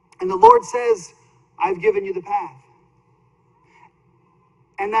 And the Lord says, I've given you the path.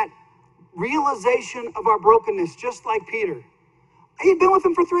 And that realization of our brokenness, just like Peter, he'd been with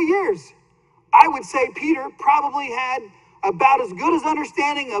him for 3 years. I would say Peter probably had about as good as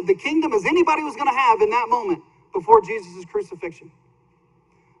understanding of the kingdom as anybody was going to have in that moment before Jesus' crucifixion.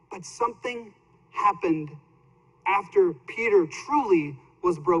 But something happened after Peter truly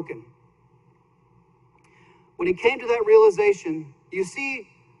was broken. When he came to that realization, you see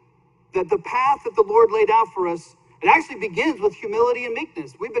that the path that the Lord laid out for us, it actually begins with humility and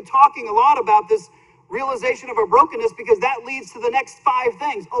meekness. We've been talking a lot about this realization of our brokenness because that leads to the next 5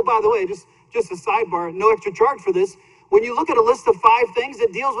 things. Oh, by the way, just a sidebar, no extra charge for this. When you look at a list of 5 things,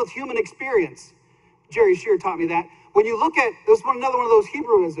 it deals with human experience. Jerry Shear taught me that. When you look at, this one, another one of those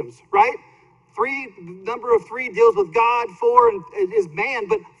Hebrewisms, right? 3, number of 3 deals with God, 4 is man,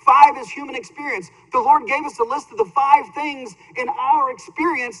 but 5 is human experience. The Lord gave us a list of the 5 things in our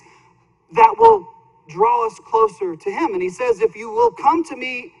experience that will draw us closer to him. And he says, if you will come to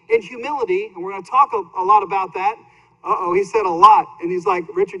me in humility, and we're going to talk a lot about that. He said a lot. And he's like,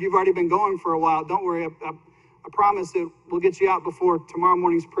 Richard, you've already been going for a while. Don't worry. I promise that we'll get you out before tomorrow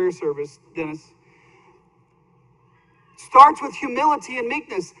morning's prayer service, Dennis. Starts with humility and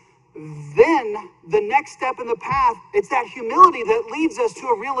meekness. Then the next step in the path, it's that humility that leads us to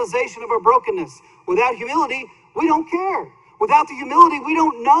a realization of our brokenness. Without humility, we don't care. Without the humility, we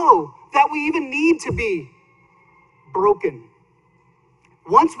don't know that we even need to be broken.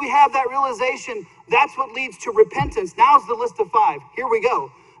 Once we have that realization, that's what leads to repentance. Now's the list of 5. Here we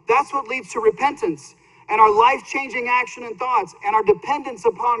go. That's what leads to repentance and our life-changing action and thoughts and our dependence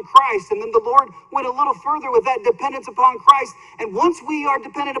upon Christ. And then the Lord went a little further with that dependence upon Christ. And once we are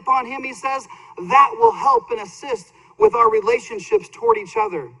dependent upon him, he says, that will help and assist with our relationships toward each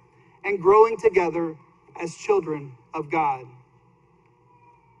other and growing together as children of God.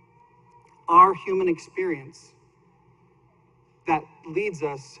 Our human experience that leads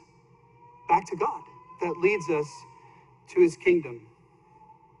us back to God, that leads us to his kingdom.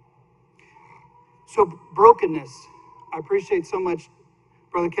 So brokenness, I appreciate so much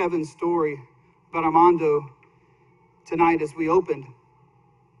Brother Kevin's story about Armando tonight as we opened.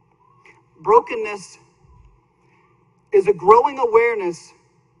 Brokenness is a growing awareness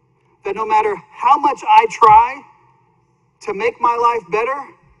that no matter how much I try to make my life better,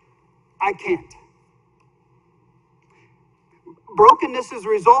 I can't. Brokenness is a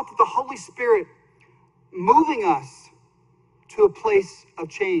result of the Holy Spirit moving us to a place of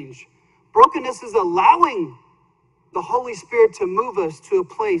change. Brokenness is allowing the Holy Spirit to move us to a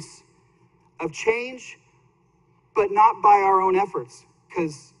place of change, but not by our own efforts,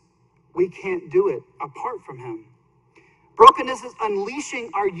 because we can't do it apart from him. Brokenness is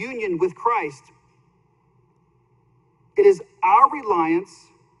unleashing our union with Christ. It is our reliance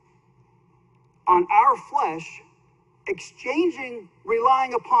on our flesh, exchanging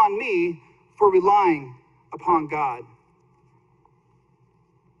relying upon me for relying upon God.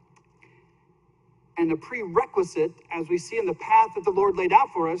 And the prerequisite, as we see in the path that the Lord laid out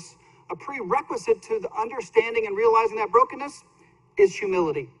for us, a prerequisite to the understanding and realizing that brokenness is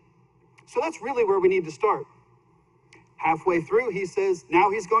humility. So that's really where we need to start. Halfway through, he says,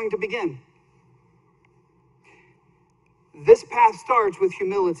 now he's going to begin. This path starts with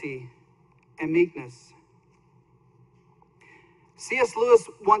humility and meekness. C.S. Lewis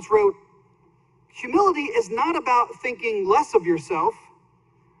once wrote, humility is not about thinking less of yourself,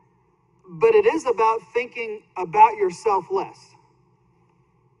 but it is about thinking about yourself less.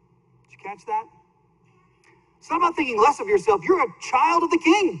 Catch that? It's not about thinking less of yourself. You're a child of the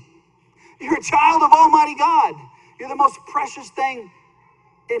King. You're a child of Almighty God. You're the most precious thing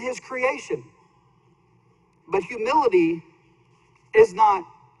in his creation. But humility is not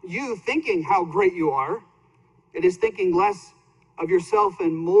you thinking how great you are. It is thinking less of yourself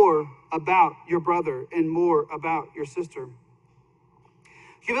and more about your brother and more about your sister.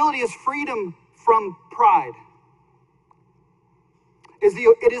 Humility is freedom from pride.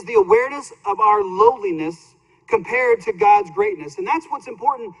 It is the awareness of our lowliness compared to God's greatness. And that's what's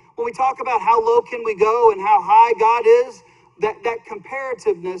important when we talk about how low can we go and how high God is. That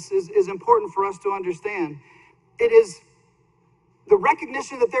comparativeness is important for us to understand. It is the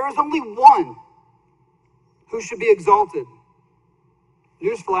recognition that there is only one who should be exalted.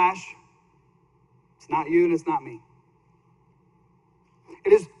 Newsflash, it's not you and it's not me.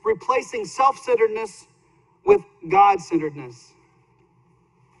 It is replacing self-centeredness with God-centeredness.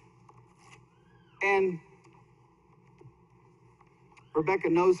 And Rebecca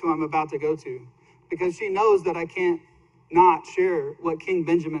knows who I'm about to go to because she knows that I can't not share what King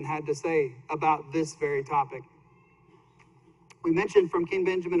Benjamin had to say about this very topic. We mentioned from King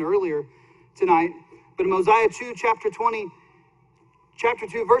Benjamin earlier tonight, but in Mosiah 2, chapter 2,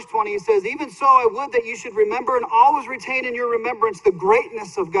 verse 20, he says, "Even so, I would that you should remember and always retain in your remembrance the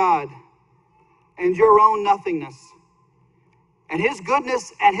greatness of God and your own nothingness, and his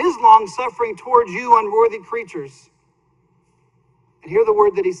goodness and his long suffering towards you unworthy creatures." And hear the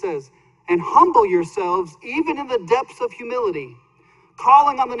word that he says, "And humble yourselves even in the depths of humility,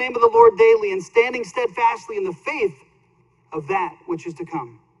 calling on the name of the Lord daily and standing steadfastly in the faith of that which is to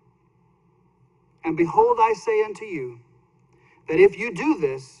come. And behold, I say unto you, that if you do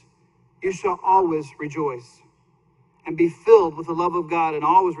this, you shall always rejoice and be filled with the love of God and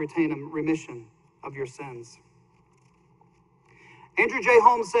always retain a remission of your sins." Andrew J.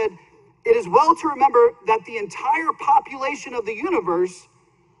 Holmes said, "It is well to remember that the entire population of the universe,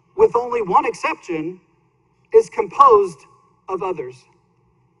 with only one exception, is composed of others."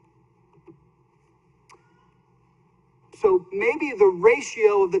 So maybe the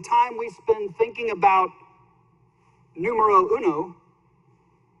ratio of the time we spend thinking about numero uno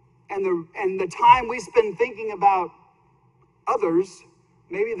and the time we spend thinking about others,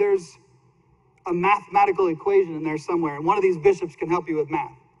 maybe there's a mathematical equation in there somewhere. And one of these bishops can help you with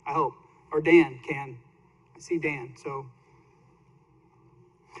math, I hope. Or Dan can. I see Dan. So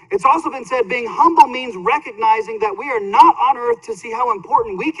it's also been said being humble means recognizing that we are not on earth to see how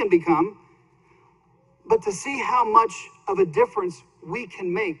important we can become, but to see how much of a difference we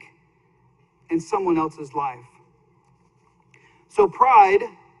can make in someone else's life. So pride,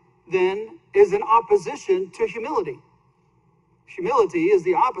 then, is in opposition to humility. Humility is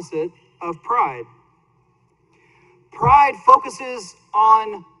the opposite of pride. Pride focuses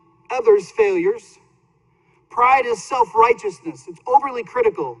on others' failures. Pride is self-righteousness. It's overly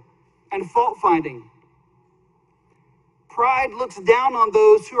critical and fault-finding. Pride looks down on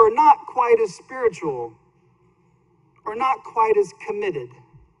those who are not quite as spiritual or not quite as committed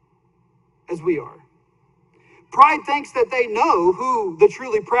as we are. Pride thinks that they know who the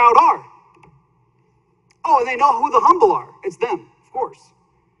truly proud are. Oh, and they know who the humble are. It's them, of course.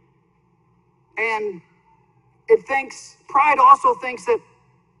 And pride also thinks that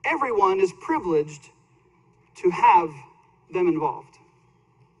everyone is privileged to have them involved.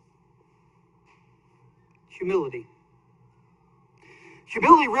 Humility.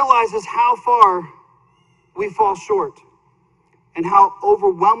 Humility realizes how far we fall short and how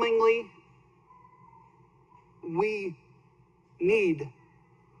overwhelmingly we need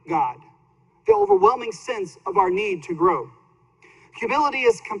God. The overwhelming sense of our need to grow. Humility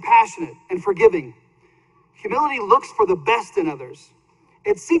is compassionate and forgiving. Humility looks for the best in others.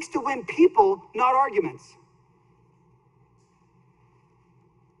 It seeks to win people, not arguments.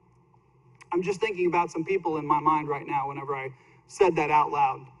 I'm just thinking about some people in my mind right now whenever I said that out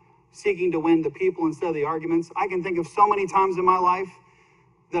loud. Seeking to win the people instead of the arguments. I can think of so many times in my life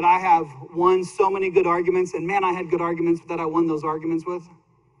that I have won so many good arguments, and man, I had good arguments that I won those arguments with.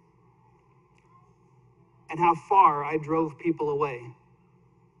 And how far I drove people away.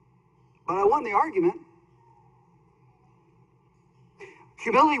 But I won the argument.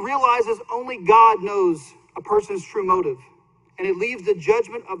 Humility realizes only God knows a person's true motive, and it leaves the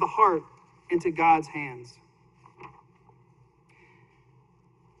judgment of the heart into God's hands.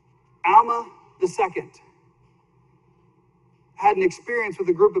 Alma II had an experience with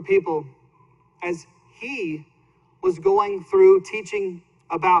a group of people as he was going through teaching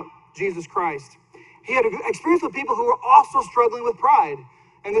about Jesus Christ. He had an experience with people who were also struggling with pride.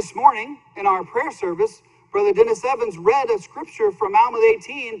 And this morning, in our prayer service, Brother Dennis Evans read a scripture from Alma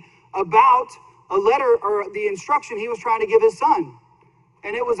 18 about a letter or the instruction he was trying to give his son.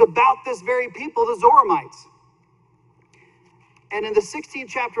 And it was about this very people, the Zoramites. And in the 16th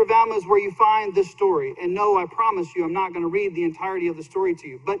chapter of Alma is where you find this story. And no, I promise you, I'm not going to read the entirety of the story to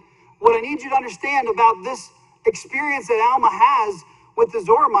you. But what I need you to understand about this experience that Alma has with the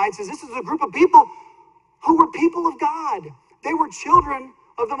Zoramites is this is a group of people who were people of God. They were children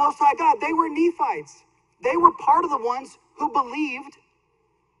of the Most High God. They were Nephites. They were part of the ones who believed.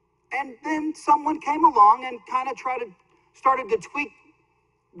 And then someone came along and kind of started to tweak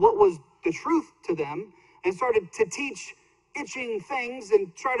what was the truth to them and started to teach itching things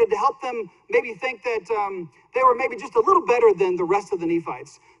and started to help them maybe think that they were maybe just a little better than the rest of the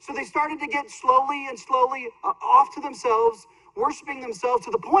Nephites. So they started to get slowly off to themselves, worshiping themselves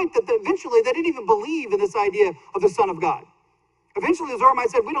to the point that eventually they didn't even believe in this idea of the Son of God. Eventually the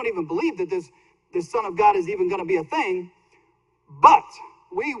Zoramites said, we don't even believe that this Son of God is even going to be a thing, but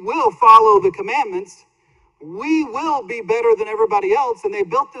we will follow the commandments. We will be better than everybody else. And they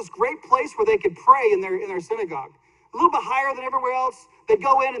built this great place where they could pray in their synagogue. A little bit higher than everywhere else. They'd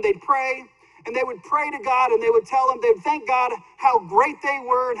go in and they'd pray. And they would pray to God and they would tell him, they'd thank God how great they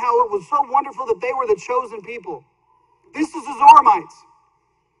were and how it was so wonderful that they were the chosen people. This is the Zoramites.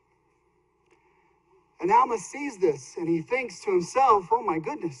 And Alma sees this and he thinks to himself, oh my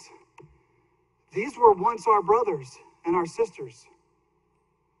goodness, these were once our brothers and our sisters.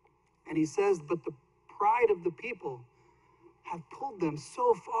 And he says, but the pride of the people have pulled them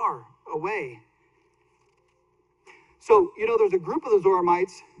so far away. So, there's a group of the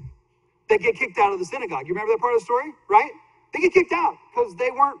Zoramites that get kicked out of the synagogue. You remember that part of the story, right? They get kicked out because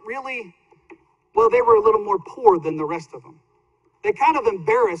they weren't really, they were a little more poor than the rest of them. They kind of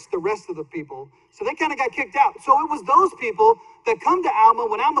embarrassed the rest of the people. So they kind of got kicked out. So it was those people that come to Alma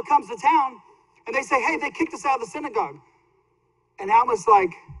when Alma comes to town and they say, hey, they kicked us out of the synagogue. And Alma's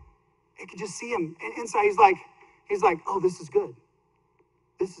like, I could just see him. And inside he's like, oh, this is good.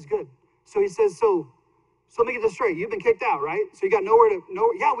 This is good. So he says, so let me get this straight. You've been kicked out, right? So you got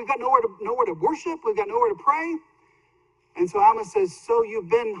we've got nowhere to worship. We've got nowhere to pray. And so Alma says, so you've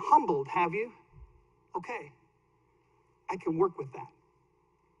been humbled, have you? Okay. I can work with that.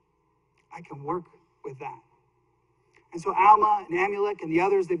 I can work with that. And so Alma and Amulek and the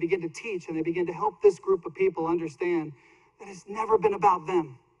others, they begin to teach and they begin to help this group of people understand that it's never been about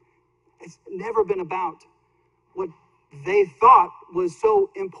them. It's never been about what they thought was so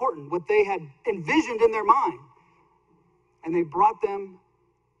important, what they had envisioned in their mind. And they brought them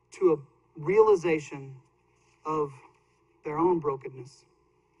to a realization of their own brokenness.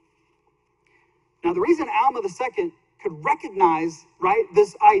 Now, the reason Alma II could recognize, right,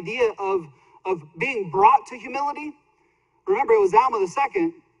 this idea of being brought to humility, remember, it was Alma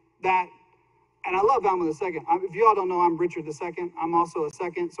II that, and I love Alma II. If you all don't know, I'm Richard II. I'm also a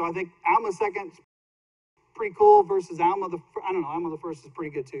second. So I think Alma II pretty cool versus Alma Alma the first is pretty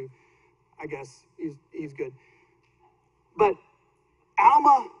good too. I guess he's good. But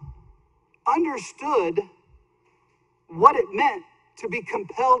Alma understood what it meant to be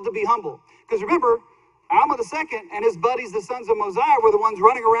compelled to be humble. Because remember, Alma II and his buddies, the sons of Mosiah, were the ones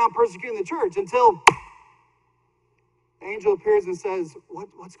running around persecuting the church until the angel appears and says,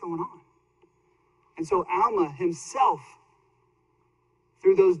 what's going on? And so Alma himself,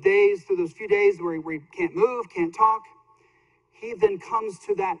 through those few days where he can't move, can't talk, he then comes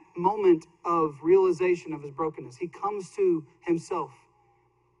to that moment of realization of his brokenness. He comes to himself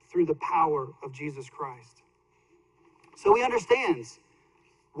through the power of Jesus Christ. So he understands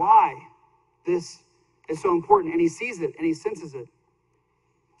why this is so important, and he sees it and he senses it.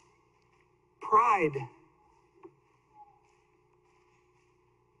 Pride,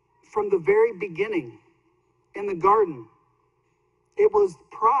 from the very beginning in the garden, it was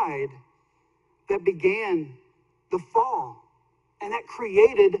pride that began the fall, and that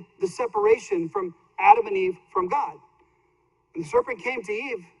created the separation from Adam and Eve from God. And the serpent came to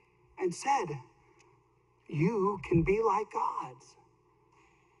Eve and said, you can be like gods.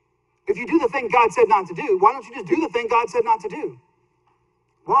 If you do the thing God said not to do, why don't you just do the thing God said not to do?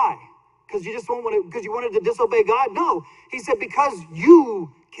 Why? Because you wanted to disobey God? No. He said, because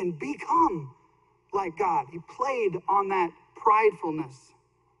you can become like God. He played on that pridefulness.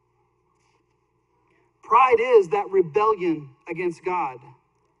 Pride is that rebellion against God.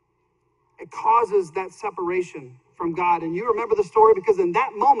 It causes that separation from God. And you remember the story because in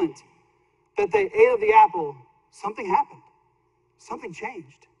that moment that they ate of the apple, something happened. Something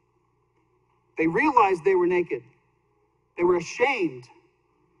changed. They realized they were naked. They were ashamed.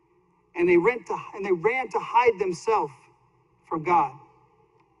 And they ran to hide themselves from God.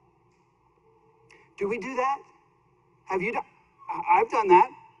 Do we do that? Have you done? I've done that.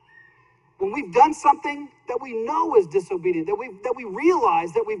 when we've done something that we know is disobedient, that we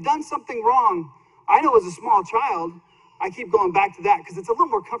realize that we've done something wrong. I know as a small child, I keep going back to that because it's a little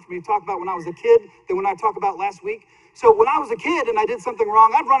more comfortable to talk about when I was a kid than when I talk about last week. So when I was a kid and I did something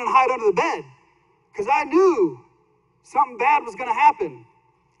wrong, I'd run and hide under the bed because I knew something bad was going to happen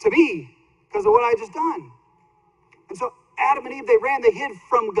to me because of what I had just done. And so Adam and Eve, they hid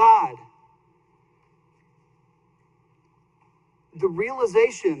from God. The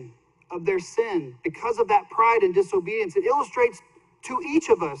realization of their sin because of that pride and disobedience, it illustrates to each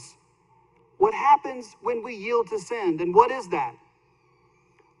of us what happens when we yield to sin. And what is that?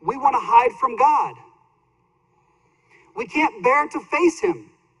 We want to hide from God. We can't bear to face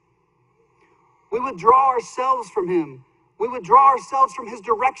him. We withdraw ourselves from him. We withdraw ourselves from his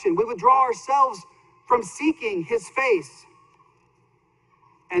direction. We withdraw ourselves from seeking his face.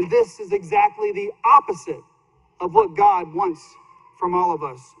 And this is exactly the opposite of what God wants from all of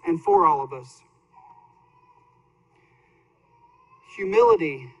us and for all of us.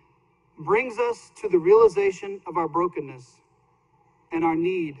 Humility brings us to the realization of our brokenness and our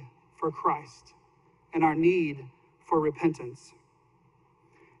need for Christ and our need for repentance.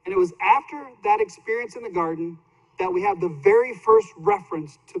 And it was after that experience in the garden that we have the very first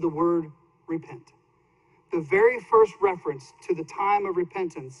reference to the word repent. The very first reference to the time of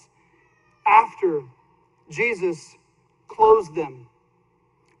repentance after Jesus closed them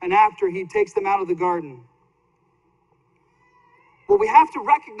and after he takes them out of the garden. What we have to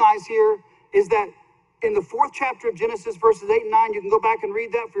recognize here is that in the 4th chapter of Genesis, verses 8 and 9, you can go back and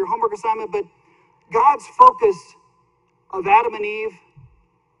read that for your homework assignment, but God's focus of Adam and Eve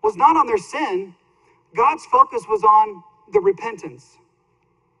was not on their sin. God's focus was on the repentance.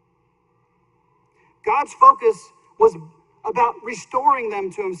 God's focus was about restoring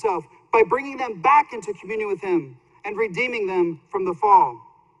them to himself by bringing them back into communion with him and redeeming them from the fall.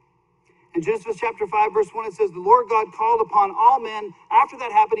 In Genesis chapter 5, verse 1, it says, the Lord God called upon all men. After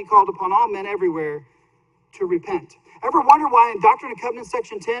that happened, he called upon all men everywhere to repent. Ever wonder why in Doctrine and Covenants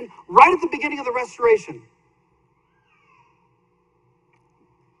section 10, right at the beginning of the restoration,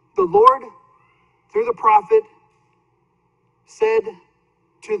 the Lord, through the prophet, said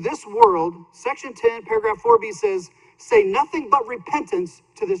to this world, section 10, paragraph 4b says, say nothing but repentance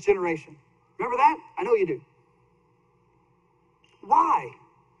to this generation. Remember that? I know you do. Why?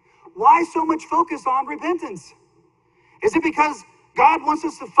 Why so much focus on repentance? Is it because God wants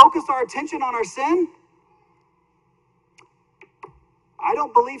us to focus our attention on our sin? I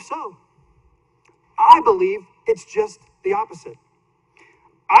don't believe so. I believe it's just the opposite.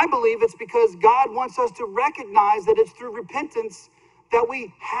 I believe it's because God wants us to recognize that it's through repentance that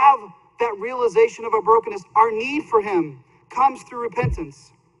we have that realization of our brokenness. Our need for him comes through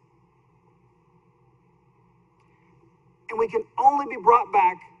repentance. And we can only be brought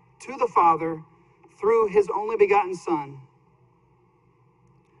back to the Father through his only begotten Son.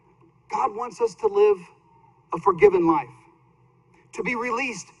 God wants us to live a forgiven life, to be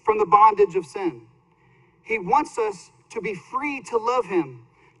released from the bondage of sin. He wants us to be free to love him,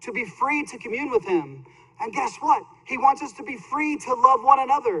 to be free to commune with him. And guess what? He wants us to be free to love one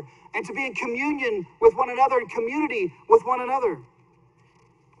another and to be in communion with one another and community with one another.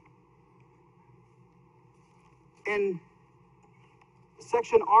 In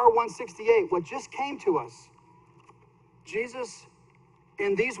section R168, what just came to us, Jesus,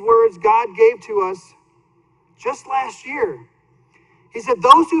 in these words God gave to us just last year, he said,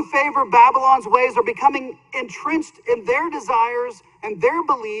 those who favor Babylon's ways are becoming entrenched in their desires and their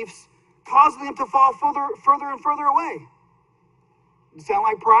beliefs, causing them to fall further and further away. Does it sound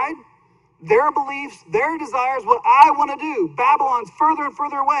like pride? Their beliefs, their desires, what I want to do. Babylon's further and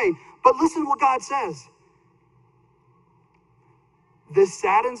further away. But listen to what God says. This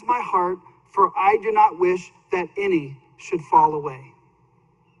saddens my heart, for I do not wish that any should fall away.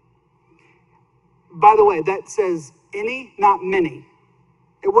 By the way, that says any, not many.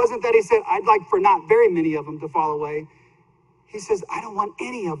 It wasn't that he said, I'd like for not very many of them to fall away. He says, I don't want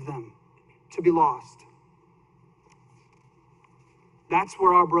any of them to be lost. That's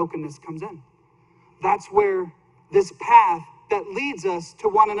where our brokenness comes in. That's where this path that leads us to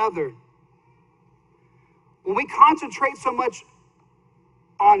one another. When we concentrate so much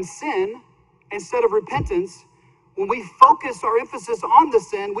on sin instead of repentance, when we focus our emphasis on the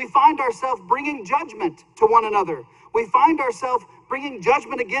sin, we find ourselves bringing judgment to one another. We find ourselves bringing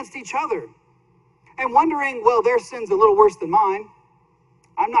judgment against each other and wondering, well, their sin's a little worse than mine.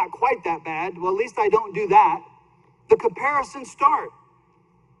 I'm not quite that bad. Well, at least I don't do that. The comparisons start.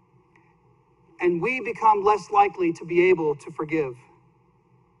 And we become less likely to be able to forgive.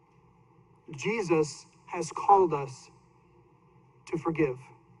 Jesus has called us to forgive.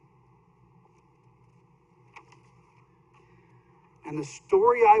 And the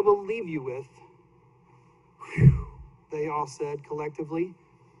story I will leave you with, whew, they all said collectively,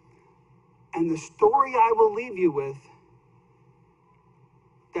 and the story I will leave you with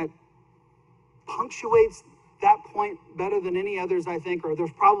that punctuates that point better than any others, I think, or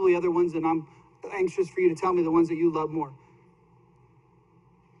there's probably other ones, and I'm anxious for you to tell me the ones that you love more.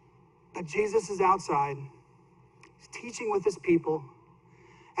 But Jesus is outside, he's teaching with his people,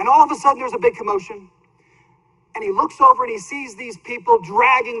 and all of a sudden there's a big commotion, and he looks over and he sees these people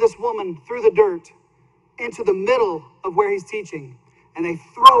dragging this woman through the dirt into the middle of where he's teaching, and they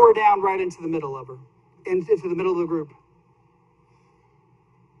throw her down right into the middle of her, into the middle of the group.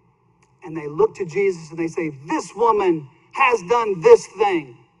 And they look to Jesus and they say, this woman has done this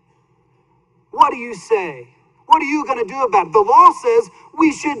thing. What do you say? What are you going to do about it? The law says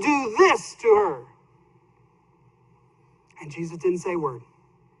we should do this to her. And Jesus didn't say a word.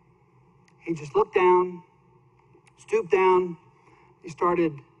 He just looked down, stooped down. He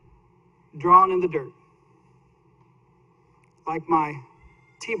started drawing in the dirt, like my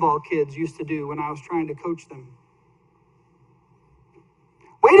T-ball kids used to do when I was trying to coach them.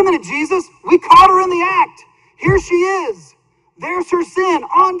 Wait a minute, Jesus, we caught her in the act. Here she is. There's her sin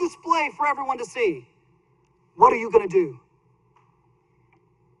on display for everyone to see. What are you going to do?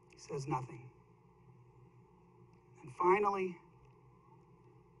 He says nothing. And finally,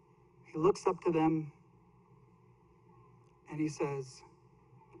 he looks up to them and he says,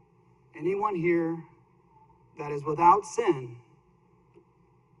 anyone here that is without sin,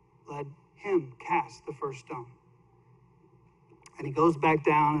 let him cast the first stone. And he goes back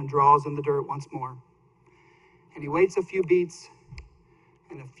down and draws in the dirt once more. And he waits a few beats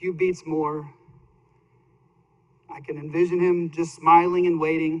and a few beats more. I can envision him just smiling and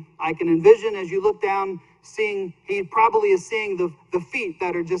waiting. I can envision, as you look down, he probably is seeing the feet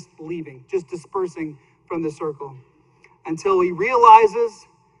that are just leaving, just dispersing from the circle, until he realizes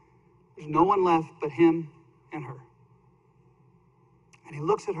there's no one left but him and her. And he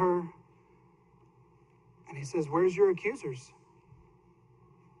looks at her and he says, where's your accusers?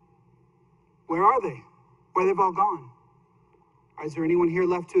 Where are they? Where they've all gone? Is there anyone here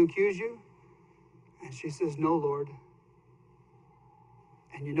left to accuse you? And she says, no, Lord.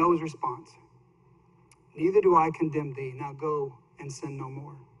 And you know his response. Neither do I condemn thee. Now go and sin no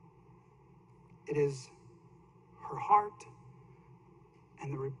more. It is her heart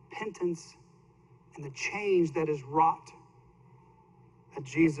and the repentance and the change that is wrought that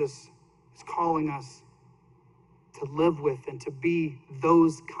Jesus is calling us to live with and to be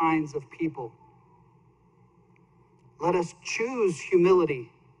those kinds of people. Let us choose humility.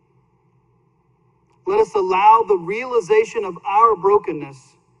 Let us allow the realization of our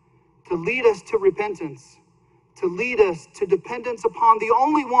brokenness to lead us to repentance, to lead us to dependence upon the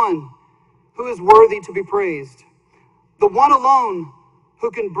only one who is worthy to be praised, the one alone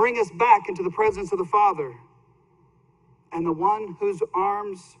who can bring us back into the presence of the Father, and the one whose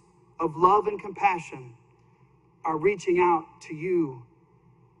arms of love and compassion are reaching out to you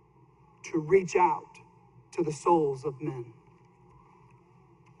to reach out to the souls of men.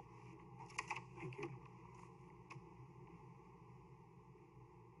 Thank you.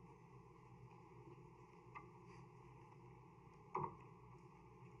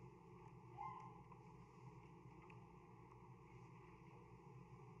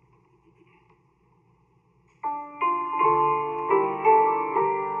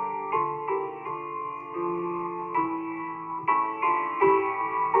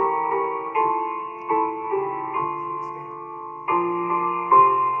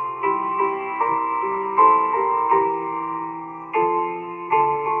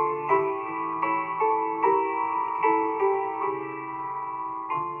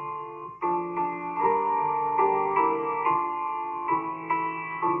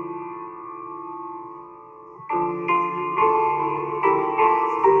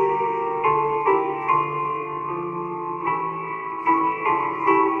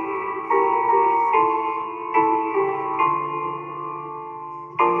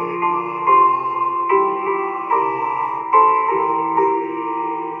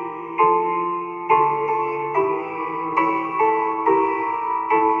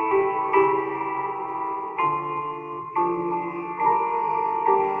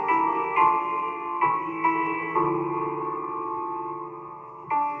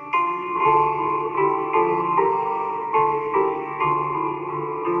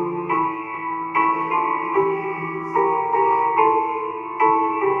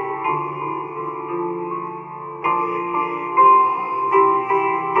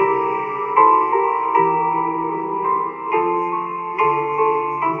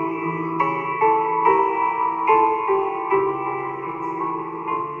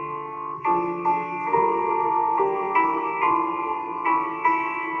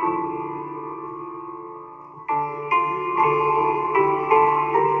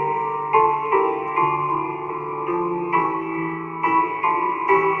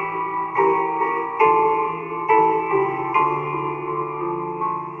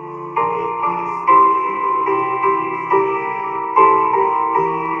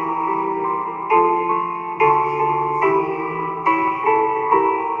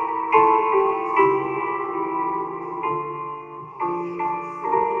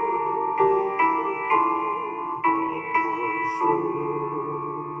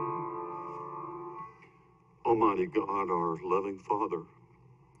 Almighty God, our loving Father,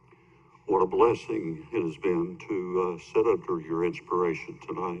 what a blessing it has been to sit under your inspiration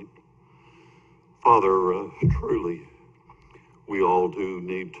tonight. Father, truly, we all do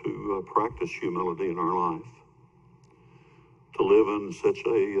need to practice humility in our life, to live in such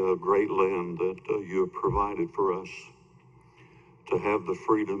a great land that you have provided for us, to have the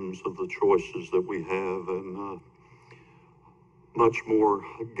freedoms of the choices that we have, and much more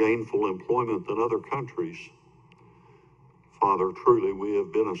gainful employment than other countries. Father, truly, we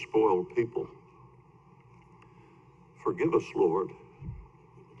have been a spoiled people. Forgive us, Lord,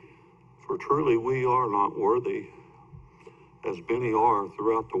 for truly we are not worthy, as many are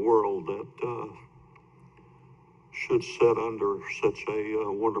throughout the world that should sit under such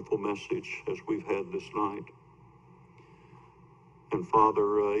a wonderful message as we've had this night. And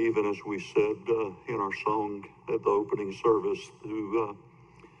Father, even as we said in our song at the opening service,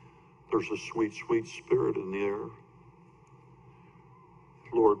 there's a sweet, sweet spirit in the air.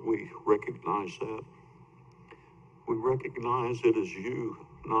 Lord, we recognize that. We recognize it is you,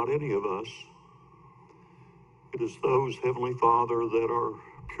 not any of us. It is those, Heavenly Father, that are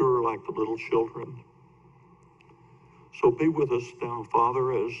pure like the little children. So be with us now,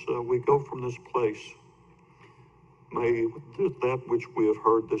 Father, as we go from this place. May that which we have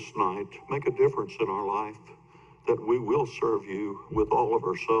heard this night make a difference in our life, that we will serve you with all of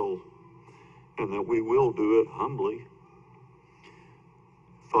our soul, and that we will do it humbly.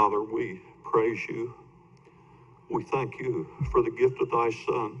 Father, we praise you. We thank you for the gift of thy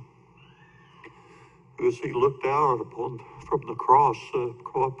Son, who, as he looked out from the cross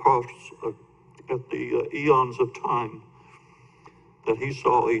at the eons of time, that he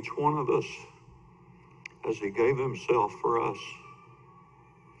saw each one of us as he gave himself for us.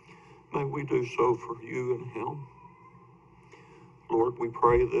 May we do so for you and him. Lord, we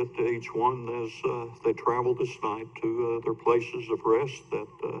pray that each one, as they travel this night to their places of rest,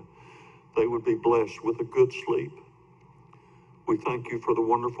 that they would be blessed with a good sleep. We thank you for the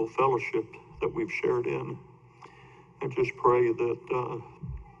wonderful fellowship that we've shared in, and just pray that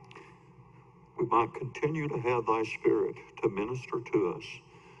we might continue to have thy Spirit to minister to us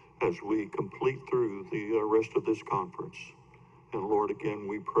as we complete through the rest of this conference. And Lord, again,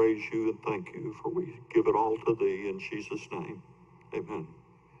 we praise you and thank you, for we give it all to thee in Jesus' name. Amen.